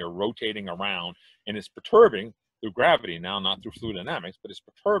down here rotating around, and it's perturbing through gravity now, not through fluid dynamics, but it's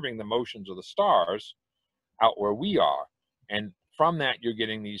perturbing the motions of the stars out where we are. And from that, you're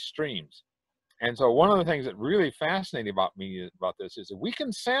getting these streams. And so one of the things that really fascinating about me about this is if we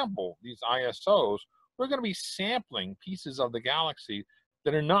can sample these ISOs, we're going to be sampling pieces of the galaxy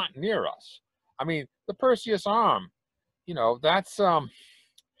that are not near us. I mean, the Perseus arm, that's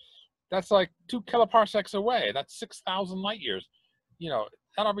like 2 kiloparsecs away. That's 6,000 light years.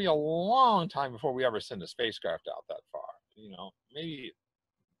 That'll be a long time before we ever send a spacecraft out that far. Maybe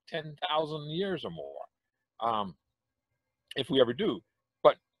 10,000 years or more, if we ever do.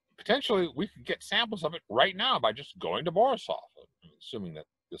 But potentially, we could get samples of it right now by just going to Borisov, assuming that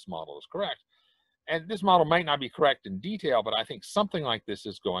this model is correct. And this model might not be correct in detail, but I think something like this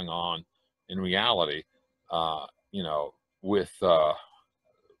is going on in reality,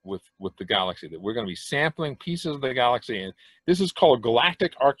 with the galaxy, that we're going to be sampling pieces of the galaxy. And this is called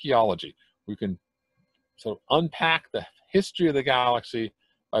galactic archaeology. We can sort of unpack the history of the galaxy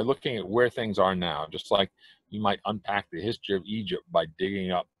by looking at where things are now, just like you might unpack the history of Egypt by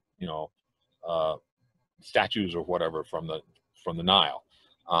digging up, statues or whatever from the Nile.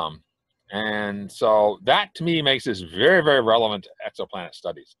 And so that, to me, makes this very, very relevant to exoplanet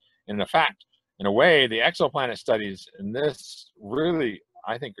studies. And in fact, in a way, the exoplanet studies in this really,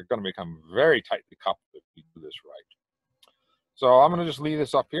 I think, are going to become very tightly coupled if we do this right. So I'm going to just leave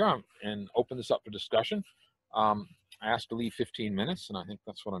this up here and open this up for discussion. I asked to leave 15 minutes, and I think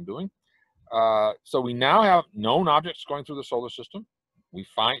that's what I'm doing. So we now have known objects going through the solar system. We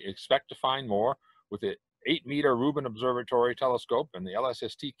expect to find more with the 8-meter Rubin Observatory telescope and the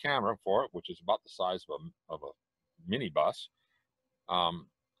LSST camera for it, which is about the size of a minibus.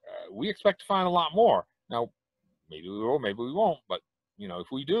 We expect to find a lot more. Now, maybe we will, maybe we won't, but if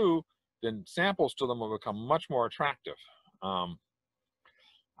we do, then samples to them will become much more attractive. I'm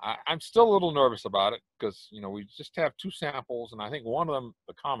still a little nervous about it because, we just have 2 samples, and I think one of them,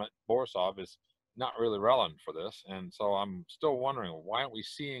 the comet Borisov, is not really relevant for this. And so I'm still wondering, why aren't we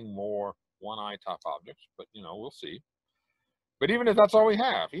seeing more one-eye type objects? But, we'll see. But even if that's all we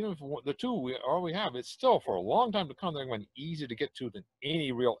have, even if the 2 all we have, it's still for a long time to come, they're going to be easier to get to than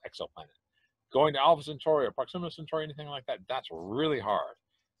any real exoplanet. Going to Alpha Centauri or Proxima Centauri, anything like that, that's really hard.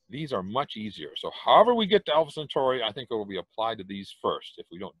 These are much easier. So however we get to Alpha Centauri, I think it will be applied to these first if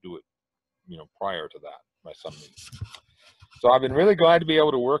we don't do it, prior to that by some means. So I've been really glad to be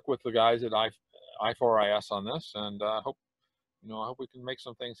able to work with the guys at i4is on this, and I hope we can make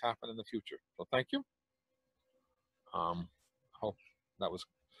some things happen in the future. So thank you. Hope that was.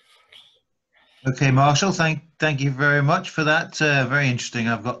 Okay, Marshall, thank you very much for that. Very interesting.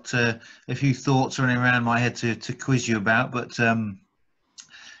 I've got a few thoughts running around my head to quiz you about, but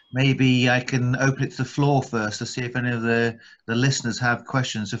maybe I can open it to the floor first to see if any of the listeners have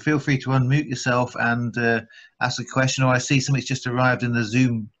questions. So feel free to unmute yourself and ask a question, or I see something's just arrived in the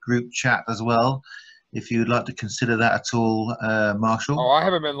Zoom group chat as well, if you'd like to consider that at all, Marshall. Oh, I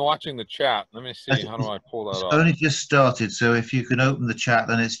haven't been watching the chat. Let me see. How do I pull that up? It's only just started, so if you can open the chat,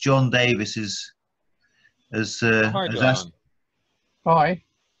 then it's John Davis has asked. Hi.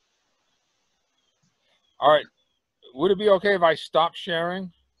 All right. Would it be okay if I stop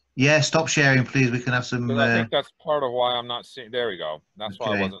sharing? Yeah, stop sharing, please. We can have some. I think that's part of why I'm not seeing. There we go. That's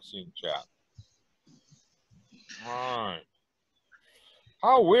why I wasn't seeing chat. All right.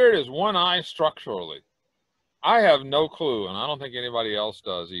 How weird is one eye structurally? I have no clue, and I don't think anybody else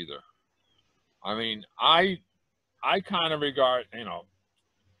does either. I mean, I kind of regard,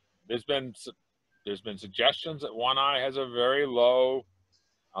 there's been suggestions that one eye has a very low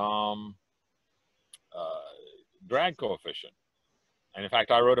drag coefficient. And in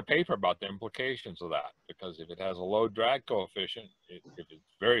fact, I wrote a paper about the implications of that, because if it has a low drag coefficient, if it's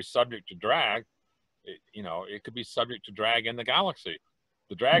very subject to drag, it could be subject to drag in the galaxy.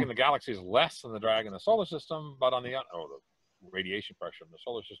 The drag in the galaxy is less than the drag in the solar system, but on the radiation pressure in the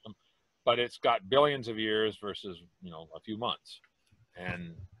solar system, but it's got billions of years versus, a few months.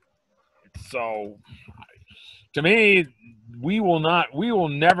 And so to me, we will never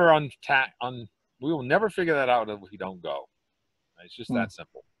figure that out if we don't go. It's just that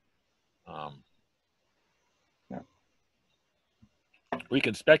simple. We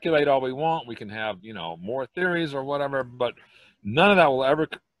can speculate all we want. We can have, you know, more theories or whatever, but none of that will ever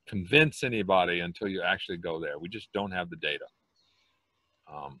convince anybody until you actually go there. We just don't have the data.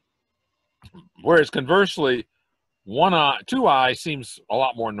 Whereas conversely, two eye seems a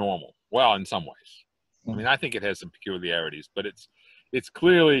lot more normal. Well, in some ways. I mean, I think it has some peculiarities, but it's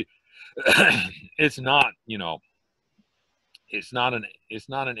clearly, it's not, you know, it's not an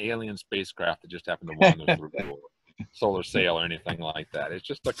alien spacecraft that just happened to wander through or solar sail or anything like that. It's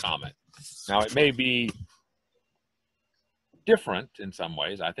just a comet. Now, it may be different in some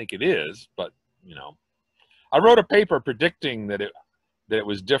ways. I think it is, but, you know, I wrote a paper predicting that it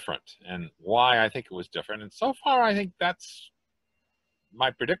was different and why I think it was different. And so far, I think my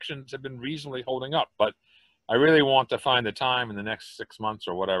predictions have been reasonably holding up, but I really want to find the time in the next 6 months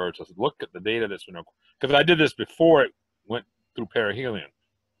or whatever to look at the data that's been, because I did this before it went through perihelion.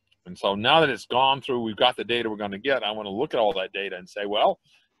 And so now that it's gone through, we've got the data we're going to get, I want to look at all that data and say, well,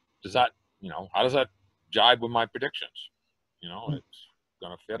 does that, you know, how does that jibe with my predictions? You know, it's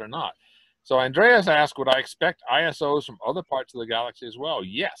going to fit or not. So Andreas asked, would I expect ISOs from other parts of the galaxy as well?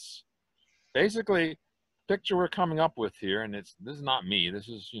 Yes. Basically, the picture we're coming up with here, and this is not me, this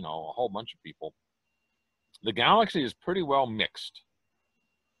is, you know, a whole bunch of people. The galaxy is pretty well mixed.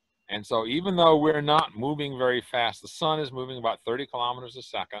 And so even though we're not moving very fast, the sun is moving about 30 kilometers a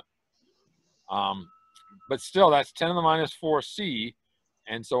second. But still, that's 10 to the minus 4 C.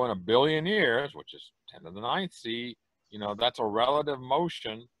 And so in a billion years, which is 10 to the 9th C, you know, that's a relative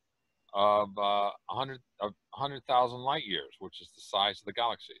motion of 100,000 light years, which is the size of the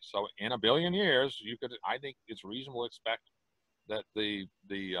galaxy. So in a billion years, you could, I think it's reasonable to expect that the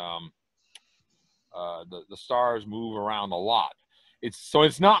stars move around a lot. So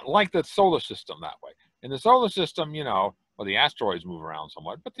it's not like the solar system that way. In the solar system, you know, well, the asteroids move around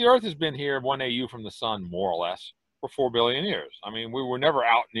somewhat, but the Earth has been here 1 AU from the sun, more or less, for 4 billion years. I mean, we were never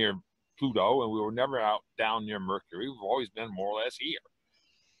out near Pluto, and we were never out down near Mercury. We've always been more or less here.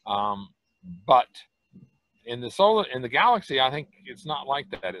 But in the galaxy, I think it's not like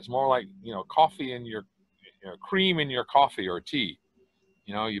that. It's more like, you know, coffee in your, you know, cream in your coffee or tea.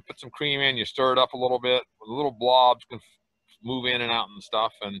 You know, you put some cream in, you stir it up a little bit, the little blobs can move in and out and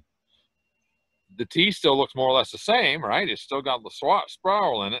stuff, and the tea still looks more or less the same, right? It's still got the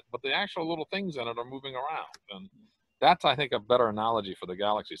spiral in it, but the actual little things in it are moving around. And that's, I think, a better analogy for the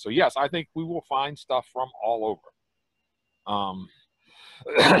galaxy. So yes, I think we will find stuff from all over.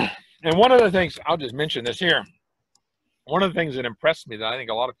 And one of the things, I'll just mention this here, one of the things that impressed me that I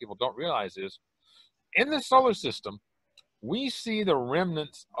think a lot of people don't realize is, in the solar system, we see the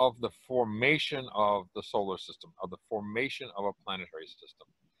remnants of the formation of the solar system, of the formation of a planetary system.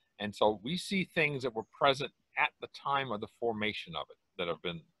 And so we see things that were present at the time of the formation of it that have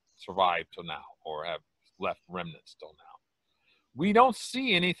been survived till now or have left remnants till now. We don't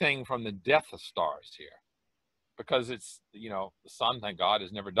see anything from the death of stars here because it's, you know, the sun, thank God,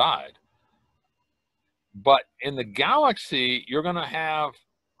 has never died. But in the galaxy, you're going to have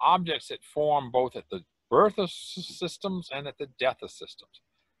objects that form both at the birth of systems and at the death of systems.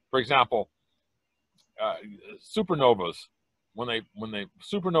 For example, supernovas, when the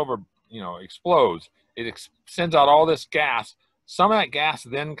supernova, you know, explodes, it sends out all this gas. Some of that gas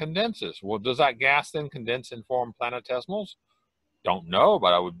then condenses. Well, does that gas then condense and form planetesimals? Don't know,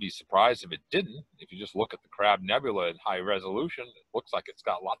 but I would be surprised if it didn't. If you just look at the Crab Nebula at high resolution, it looks like it's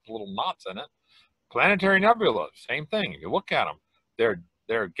got lots of little knots in it. Planetary nebula, same thing. If you look at them, they're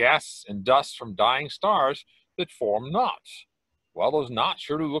gas and dust from dying stars that form knots. Well, those knots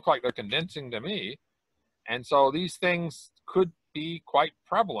sure do look like they're condensing to me. And so these things could be quite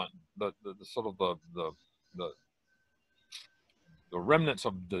prevalent. The sort of the remnants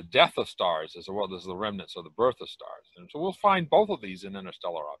of the death of stars as well as the remnants of the birth of stars. And so we'll find both of these in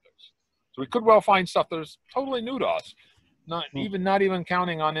interstellar objects. So we could well find stuff that is totally new to us, not even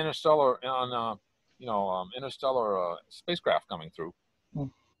counting on interstellar spacecraft coming through.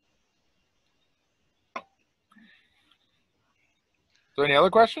 So any other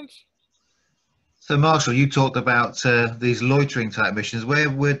questions? So Marshall, you talked about these loitering type missions. Where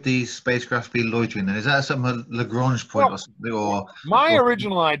would these spacecraft be loitering then? Is that some Lagrange point, well, or something? Or my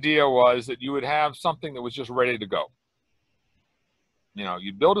original idea was that you would have something that was just ready to go. You know,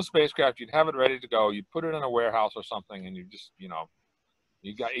 you'd build a spacecraft, you'd have it ready to go, you'd put it in a warehouse or something, and you just, you know,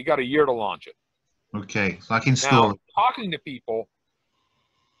 you got a year to launch it. Okay, so I can install. Now, talking to people,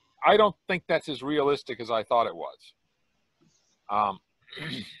 I don't think that's as realistic as I thought it was.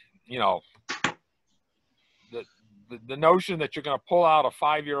 You know, the notion that you're going to pull out a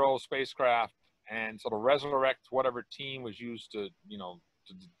 5-year-old spacecraft and sort of resurrect whatever team was used to, you know,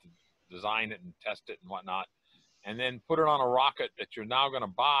 to design it and test it and whatnot, and then put it on a rocket that you're now going to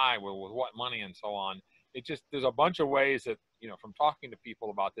buy with what money and so on. It just, there's a bunch of ways that, you know, from talking to people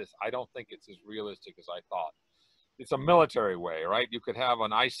about this, I don't think it's as realistic as I thought. It's a military way, right? You could have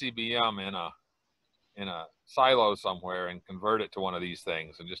an ICBM in a silo somewhere and convert it to one of these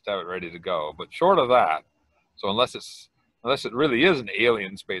things and just have it ready to go. But short of that, so unless it really is an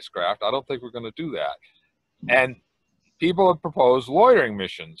alien spacecraft, I don't think we're going to do that. And people have proposed loitering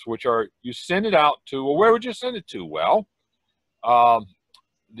missions, which are, you send it out to, well, where would you send it to? Well,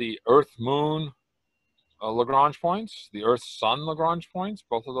 the Earth Moon Lagrange points, the Earth Sun Lagrange points,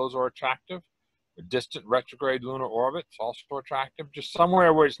 both of those are attractive. A distant retrograde lunar orbit is also attractive. Just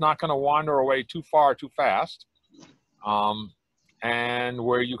somewhere where it's not going to wander away too far, too fast, and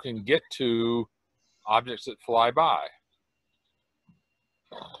where you can get to objects that fly by.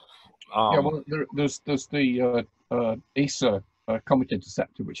 Yeah, well, there's the ESA Comet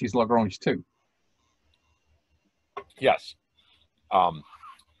Interceptor, which is Lagrange too. Yes.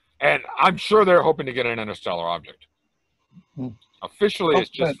 And I'm sure they're hoping to get an interstellar object. Officially, it's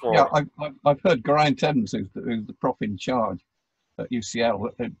just for... Yeah, I've heard Brian Tevens, who's the prof in charge at UCL,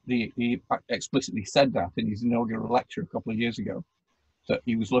 he explicitly said that in his inaugural lecture a couple of years ago, that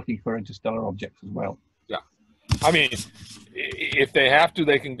he was looking for interstellar objects as well. Yeah. I mean, if they have to,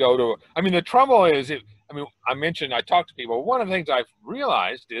 they can go to... I mean, the trouble is, I talked to people. One of the things I've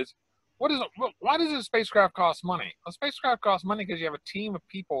realized is, why does a spacecraft cost money? A spacecraft costs money because you have a team of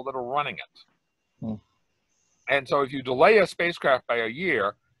people that are running it. And so if you delay a spacecraft by a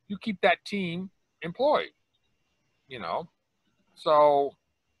year, you keep that team employed, you know. So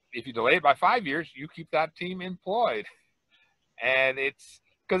if you delay it by 5 years, you keep that team employed. And it's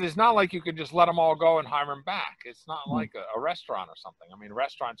because it's not like you can just let them all go and hire them back. It's not like a restaurant or something. I mean,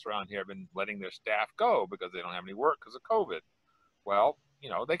 restaurants around here have been letting their staff go because they don't have any work because of COVID. Well, you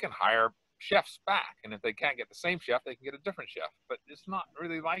know, they can hire chefs back. And if they can't get the same chef, they can get a different chef. But it's not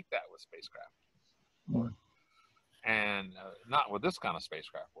really like that with spacecraft. And not with this kind of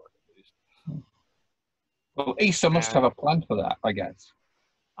spacecraft work, at least. Well, ESA must have a plan for that, I guess.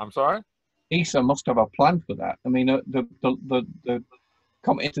 I'm sorry? ESA must have a plan for that. I mean, the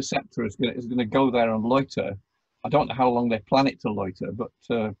Comet Interceptor is going to go there and loiter. I don't know how long they plan it to loiter, but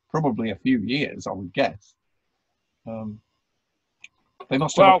probably a few years, I would guess. They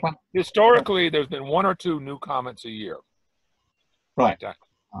must have a plan. Historically, there's been 1 or 2 new comets a year. Right. Exactly.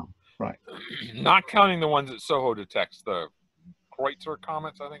 Right. Not counting the ones that SOHO detects, the Kreutzer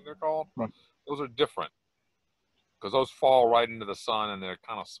comets, I think they're called. Right. Those are different because those fall right into the sun and they're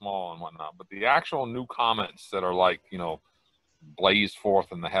kind of small and whatnot. But the actual new comets that are like, you know, blaze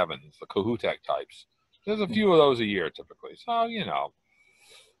forth in the heavens, the Kohoutek types, there's a few of those a year typically. So, you know.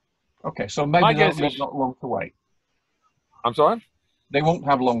 Okay, so maybe they've not long to wait. I'm sorry? They won't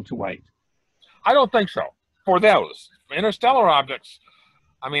have long to wait. I don't think so. For those. For interstellar objects,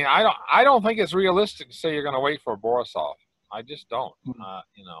 I mean, I don't think it's realistic to say you're going to wait for Borisov. I just don't.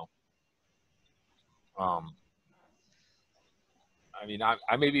 You know. I mean, I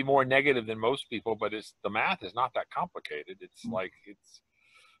may be more negative than most people, but the math is not that complicated. It's like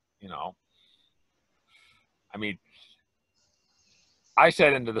you know. I mean, I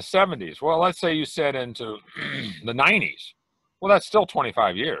said into the 70s. Well, let's say you said into the 90s. Well, that's still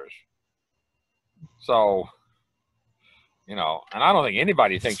 25 years. So. You know, and I don't think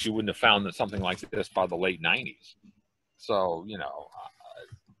anybody thinks you wouldn't have found something like this by the late 90s. So, you know,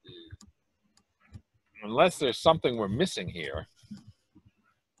 unless there's something we're missing here.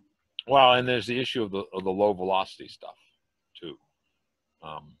 Well, and there's the issue of the low velocity stuff, too.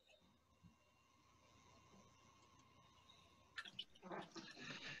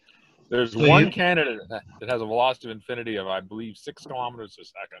 There's one candidate that has a velocity of infinity of, I believe, 6 kilometers a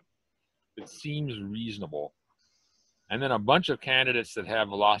second. It seems reasonable. And then a bunch of candidates that have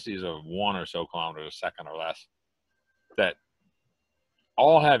velocities of 1 or so kilometers a second or less that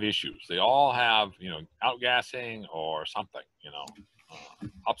all have issues. They all have, you know, outgassing or something, you know,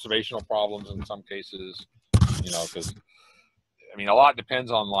 observational problems in some cases, you know, because, I mean, a lot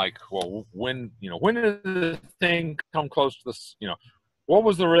depends on like, well, when did the thing come close to this, you know, what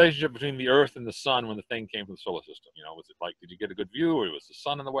was the relationship between the Earth and the sun when the thing came from the solar system? You know, was it like, did you get a good view or was the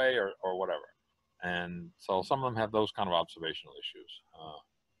sun in the way or whatever? And so some of them have those kind of observational issues.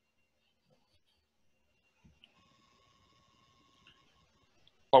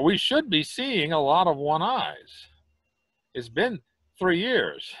 But we should be seeing a lot of one-eyes. It's been 3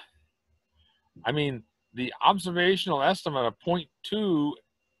 years. I mean, the observational estimate of 0.2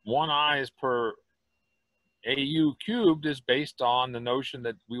 one-eyes per AU cubed is based on the notion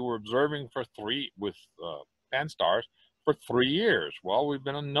that we were observing for 3 with pan stars for 3 years. Well, we've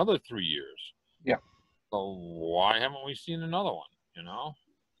been another 3 years. Yeah. So why haven't we seen another one, you know?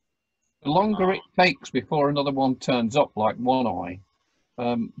 The longer it takes before another one turns up, like One Eye,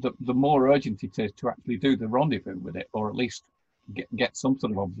 the more urgent it is to actually do the rendezvous with it, or at least get some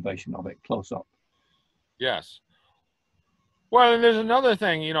sort of observation of it close up. Yes. Well, and there's another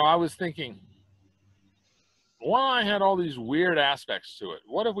thing, you know, I was thinking, One Eye had all these weird aspects to it.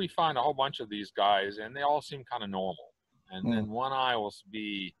 What if we find a whole bunch of these guys and they all seem kind of normal? And then One Eye will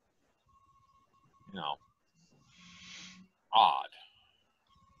be, you know, odd.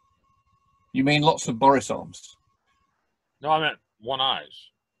 You mean lots of Borisovs? No, I meant One Eyes.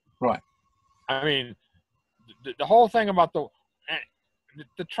 Right. I mean, the whole thing about the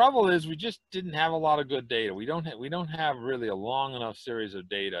trouble is we just didn't have a lot of good data. We don't have really a long enough series of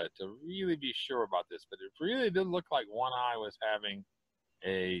data to really be sure about this. But it really did look like One Eye was having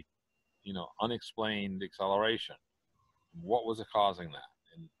a, you know, unexplained acceleration. What was it causing that?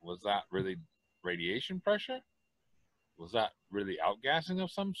 And was that really radiation pressure? Was that really outgassing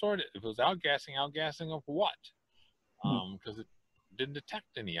of some sort? If it was outgassing of what? Because it didn't detect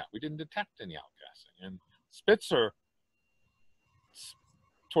any we didn't detect any outgassing. And Spitzer,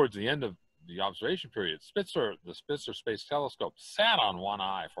 towards the end of the observation period, the Spitzer Space Telescope sat on One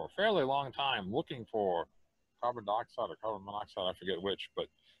Eye for a fairly long time looking for carbon dioxide or carbon monoxide, I forget which, but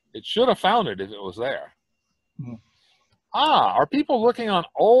it should have found it if it was there. Are people looking on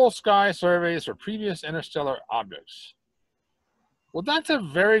old sky surveys for previous interstellar objects? Well, that's a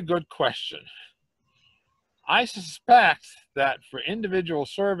very good question. I suspect that for individual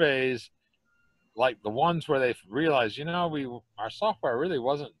surveys, like the ones where they've realized, you know, our software really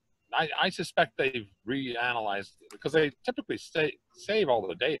wasn't, I suspect they've reanalyzed, because they typically save all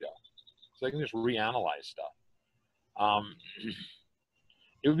the data, so they can just reanalyze stuff.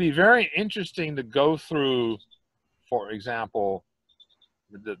 It would be very interesting to go through, for example,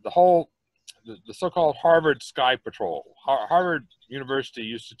 the so-called Harvard Sky Patrol. Harvard University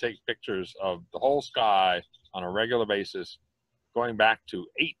used to take pictures of the whole sky on a regular basis, going back to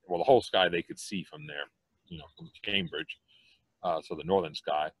the whole sky they could see from there, you know, from Cambridge, so the northern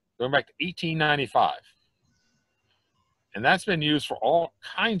sky, going back to 1895. And that's been used for all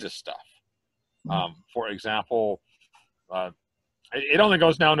kinds of stuff. For example, it only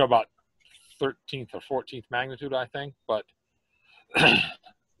goes down to about 13th or 14th magnitude, I think, but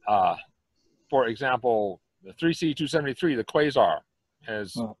for example, the 3C273, the quasar,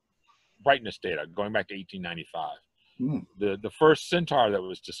 has brightness data going back to 1895. The first Centaur that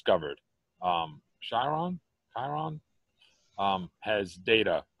was discovered, Chiron, has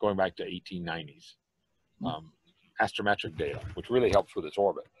data going back to 1890s, astrometric data, which really helps with its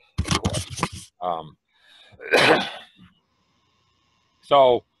orbit, of course.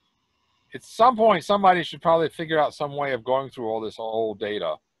 So at some point, somebody should probably figure out some way of going through all this old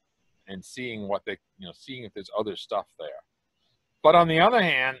data and seeing seeing if there's other stuff there. But on the other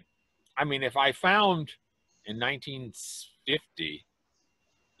hand, I mean, if I found in 1950,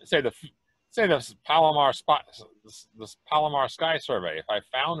 say the Palomar Sky Survey, if I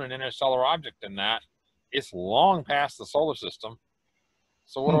found an interstellar object in that, it's long past the solar system.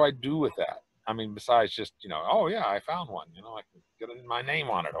 So what do I do with that? I mean, besides just, you know, oh yeah, I found one, you know, I can get my name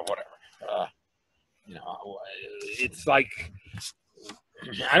on it or whatever. You know, it's like,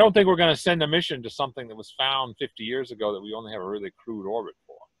 I don't think we're going to send a mission to something that was found 50 years ago that we only have a really crude orbit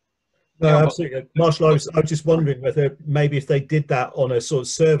for. No, absolutely. Marshall, I was just wondering whether maybe if they did that on a sort of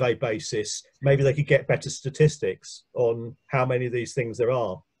survey basis, maybe they could get better statistics on how many of these things there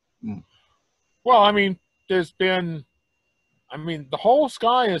are. Well, I mean, the whole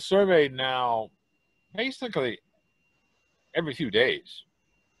sky is surveyed now basically every few days.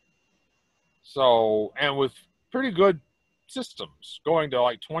 So, and with pretty good systems going to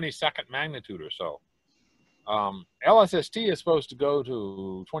like 22nd magnitude or so. LSST is supposed to go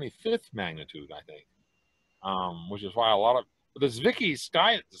to 25th magnitude, I think, which is why the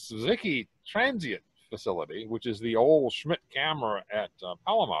Zwicky transient facility, which is the old Schmidt camera at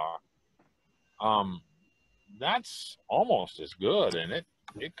Palomar, that's almost as good, and it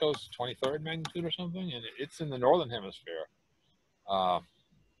goes to 23rd magnitude or something, and it's in the northern hemisphere. I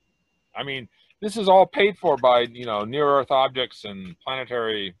mean, this is all paid for by, you know, near-Earth objects and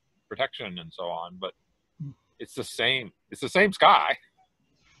planetary protection and so on, but it's the same sky.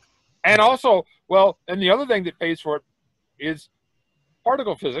 And also, well, and the other thing that pays for it is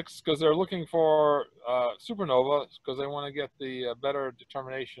particle physics, because they're looking for supernova, because they want to get the better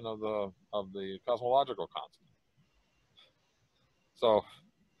determination of the cosmological constant. So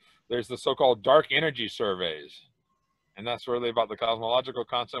there's the so-called dark energy surveys. and that's really about the cosmological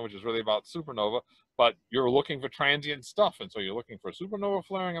constant, which is really about supernova. But you're looking for transient stuff, and so you're looking for supernova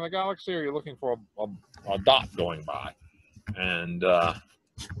flaring in the galaxy, or you're looking for a dot going by. And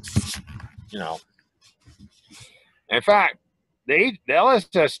you know, in fact, the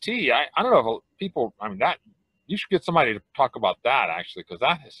LSST, I don't know if people, I mean, that you should get somebody to talk about that, actually, because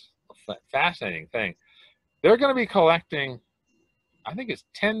that is a fascinating thing. They're going to be collecting, I think it's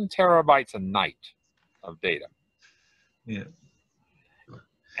 10 terabytes a night of data. Yeah.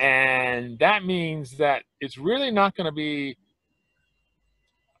 And that means that it's really not going to be,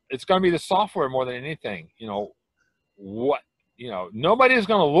 it's going to be the software more than anything. You know, nobody's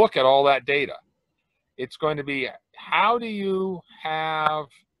going to look at all that data. It's going to be, how do you have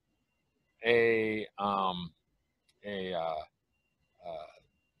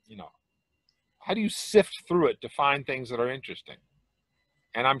how do you sift through it to find things that are interesting?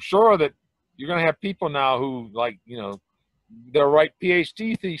 And I'm sure that you're going to have people now who, like, they'll write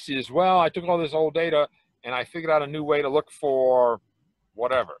PhD theses. Well, I took all this old data and I figured out a new way to look for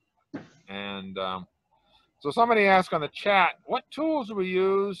whatever. And so somebody asked on the chat, what tools do we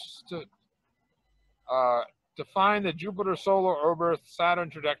use to find the Jupiter, Solar, Earth, Saturn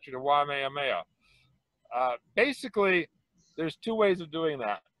trajectory to Oumuamua? Basically, there's two ways of doing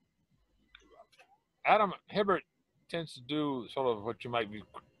that. Adam Hibbert tends to do sort of what you might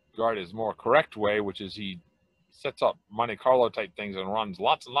regard as more correct way, which is he sets up Monte Carlo type things and runs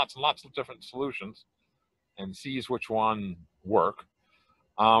lots and lots and lots of different solutions and sees which one work.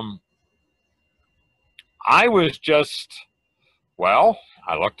 I was just, well,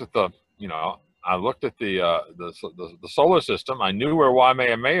 I looked at the solar system. I knew where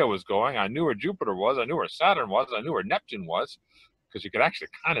Oumuamua was going. I knew where Jupiter was. I knew where Saturn was. I knew where Neptune was, because you could actually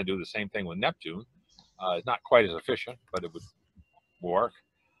kind of do the same thing with Neptune. It's not quite as efficient, but it would work.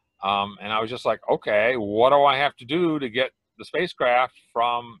 And I was just like, okay, what do I have to do to get the spacecraft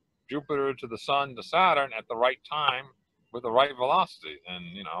from Jupiter to the Sun to Saturn at the right time with the right velocity? And,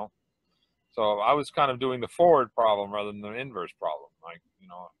 so I was kind of doing the forward problem rather than the inverse problem. Like,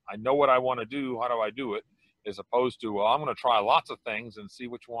 I know what I want to do. How do I do it? As opposed to, well, I'm going to try lots of things and see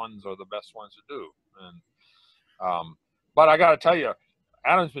which ones are the best ones to do. And, but I got to tell you,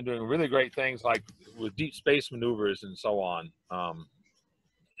 Adam's been doing really great things, like with deep space maneuvers and so on.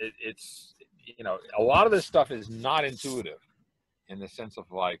 It's a lot of this stuff is not intuitive, in the sense of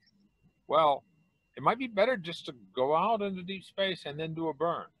like, well, it might be better just to go out into deep space and then do a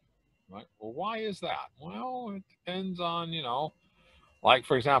burn. Right? Well, why is that? Well, it depends on, like,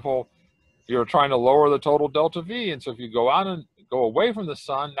 for example, you're trying to lower the total delta V. And so if you go out and go away from the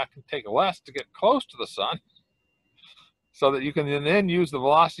sun, that can take less to get close to the sun, so that you can then use the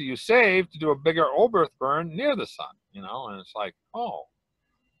velocity you saved to do a bigger Oberth burn near the sun, and it's like, oh,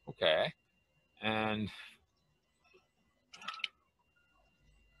 okay. And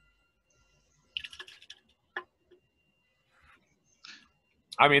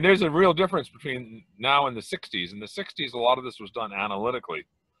I mean, there's a real difference between now and the 60s. In the 60s, a lot of this was done analytically,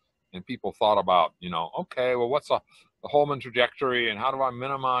 and people thought about, okay, well, what's the Holman trajectory, and how do I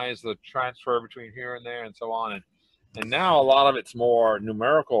minimize the transfer between here and there, and so on. And now a lot of it's more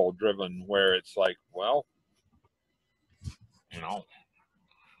numerical driven, where it's like, well,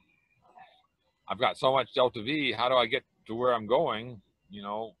 I've got so much delta V, how do I get to where I'm going,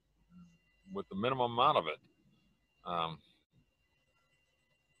 with the minimum amount of it?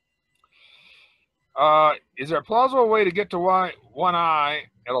 Is there a plausible way to get to 1I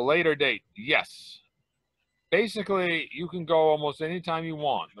at a later date? Yes. Basically, you can go almost any time you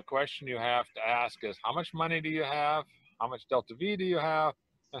want. The question you have to ask is, how much money do you have? How much delta V do you have?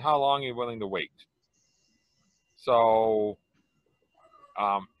 And how long are you willing to wait? So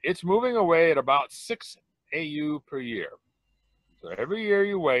it's moving away at about 6 AU per year. So every year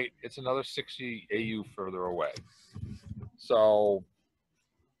you wait, it's another 60 AU further away. So,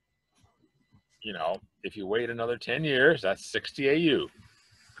 if you wait another 10 years, that's 60 AU.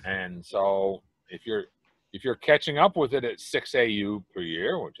 And so if you're catching up with it at 6 AU per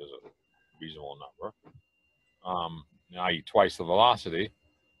year, which is a reasonable number, i.e. twice the velocity,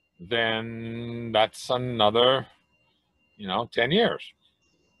 then that's another, 10 years.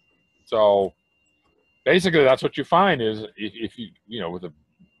 So basically that's what you find is if you, with a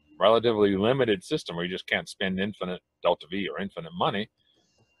relatively limited system where you just can't spend infinite delta V or infinite money,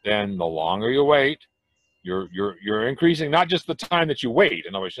 then the longer you wait, you're increasing not just the time that you wait.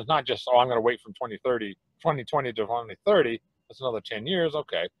 In other words, it's not just, oh, I'm going to wait from 2020 to 2030. That's another 10 years.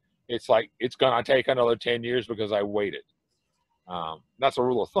 Okay. It's like, it's going to take another 10 years because I waited. That's a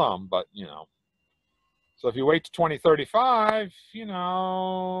rule of thumb, but, so if you wait to 2035,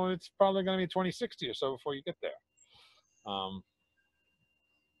 it's probably going to be 2060 or so before you get there.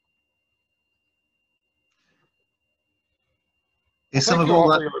 Is some thank of you all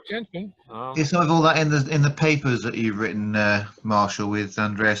all that? for your attention. Is some of all that in the papers that you've written, Marshall, with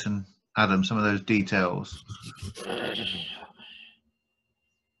Andreas and Adam? Some of those details.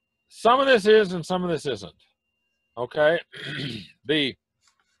 Some of this is, and some of this isn't. Okay, the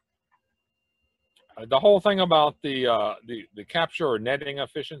whole thing about the capture or netting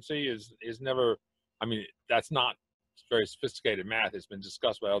efficiency is never. I mean, that's not very sophisticated math. It's been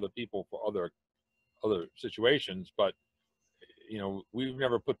discussed by other people for other situations, but you know, we've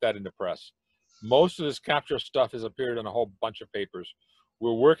never put that into press. Most of this capture stuff has appeared in a whole bunch of papers.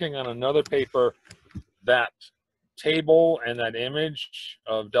 We're working on another paper, that table and that image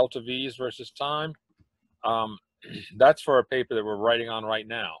of delta V's versus time. That's for a paper that we're writing on right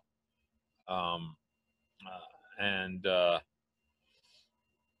now.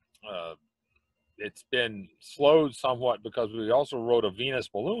 It's been slowed somewhat because we also wrote a Venus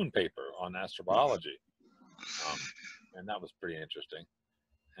balloon paper on astrobiology. And that was pretty interesting.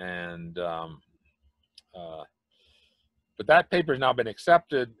 And but that paper has now been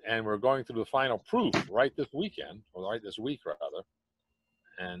accepted, and we're going through the final proof right this weekend, or right this week rather.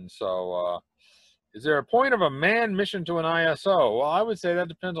 And so, is there a point of a manned mission to an ISO? Well, I would say that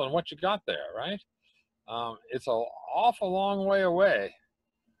depends on what you got there, right? It's an awful long way away.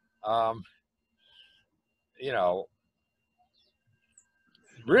 You know,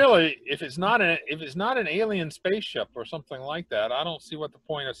 really, if it's not an alien spaceship or something like that, I don't see what the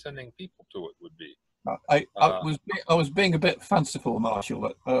point of sending people to it would be. I was being a bit fanciful, Marshall.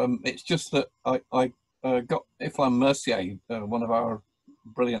 But, it's just that I got Ifan Mercier, one of our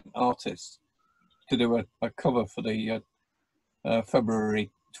brilliant artists, to do a cover for the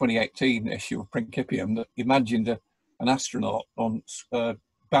February 2018 issue of Principium that imagined an astronaut on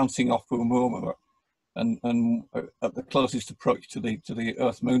bouncing off Oumuamua and at the closest approach to the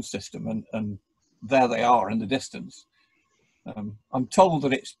Earth-Moon system, and there they are in the distance. I'm told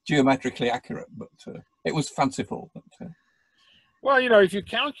that it's geometrically accurate, but it was fanciful. But, well, you know, if you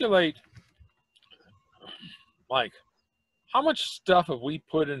calculate, like, how much stuff have we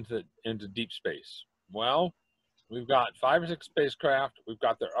put into deep space? Well, we've got 5 or 6 spacecraft. We've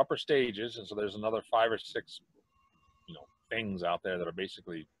got their upper stages, and so there's another 5 or 6, you know, things out there that are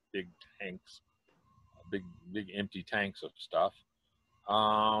basically big tanks, big empty tanks of stuff.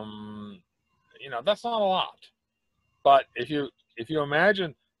 You know, that's not a lot. But if you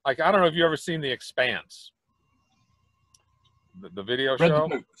imagine, like, I don't know if you've ever seen The Expanse, the video show.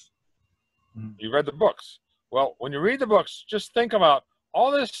 the books. You read the books. Well, when you read the books, just think about all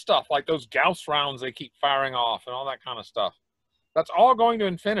this stuff, like those Gauss rounds they keep firing off and all that kind of stuff. That's all going to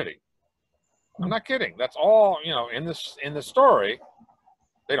infinity. I'm not kidding. That's all, you know, in the story.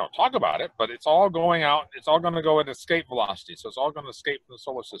 They don't talk about it, but it's all going out. It's all going to go at escape velocity. So it's all going to escape from the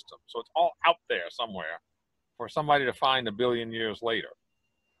solar system. So it's all out there somewhere for somebody to find a billion years later,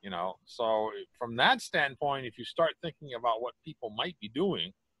 you know. So from that standpoint, if you start thinking about what people might be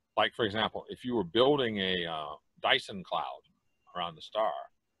doing, like, for example, if you were building a Dyson cloud around the star,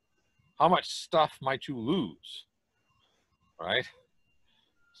 how much stuff might you lose, right?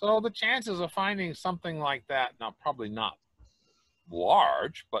 So the chances of finding something like that, now probably not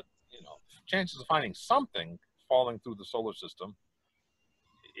large, but, you know, chances of finding something falling through the solar system,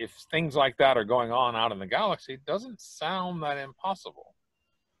 if things like that are going on out in the galaxy, doesn't sound that impossible.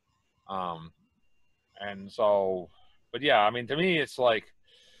 And so, but yeah, I mean, to me, it's like,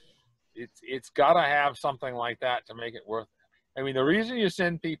 it's got to have something like that to make it worth it. I mean, the reason you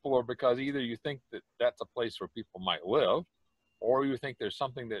send people are because either you think that that's a place where people might live, or you think there's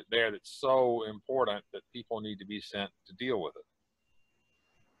something there that's so important that people need to be sent to deal with it.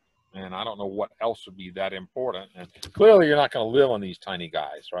 And I don't know what else would be that important. And clearly you're not going to live on these tiny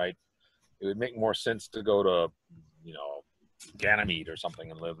guys, right? It would make more sense to go to, you know, Ganymede or something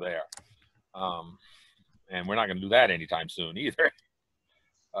and live there. And we're not going to do that anytime soon either.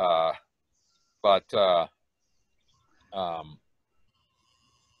 I was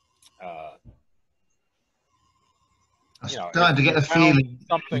starting to get a feeling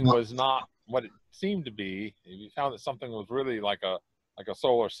something was not what it seemed to be. If you found that something was really like a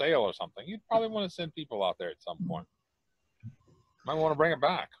solar sail or something, you'd probably want to send people out there at some point. Might want to bring it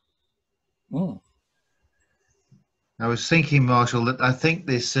back. I was thinking, Marshall, that I think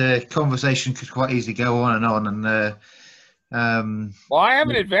this conversation could quite easily go on and on. And well, I have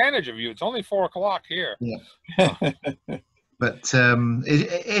an advantage of you. It's only 4 o'clock here. Yeah. But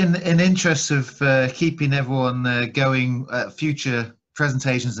in interest of keeping everyone going at future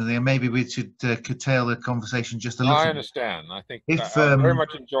presentations, and maybe we should curtail the conversation just a little. I understand. I think if I very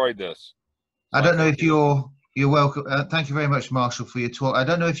much enjoyed this. So I don't know if you're You're welcome. Thank you very much, Marshall, for your talk. I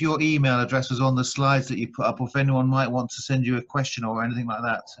don't know if your email address was on the slides that you put up, or if anyone might want to send you a question or anything like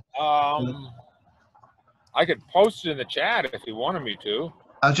that. I could post it in the chat if you wanted me to.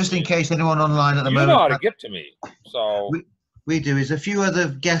 Just in case anyone online at the moment. You know how to get to me. So we do. There's a few other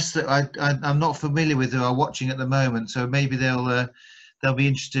guests that I'm not familiar with who are watching at the moment, so maybe they'll be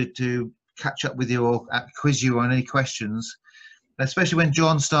interested to catch up with you or quiz you on any questions. Especially when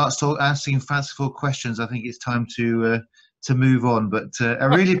John starts asking fanciful questions, I think it's time to move on. But I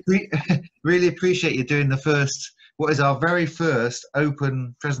really appreciate you doing what is our very first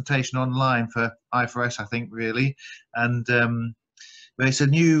open presentation online for i4is, I think, really. And but it's a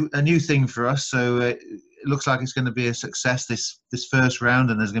new thing for us, so it looks like it's going to be a success this first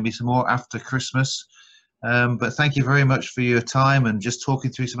round, and there's going to be some more after Christmas. But thank you very much for your time and just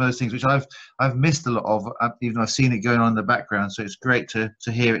talking through some of those things which I've missed a lot of, even though I've seen it going on in the background. So it's great to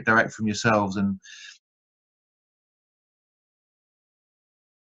hear it direct from yourselves, and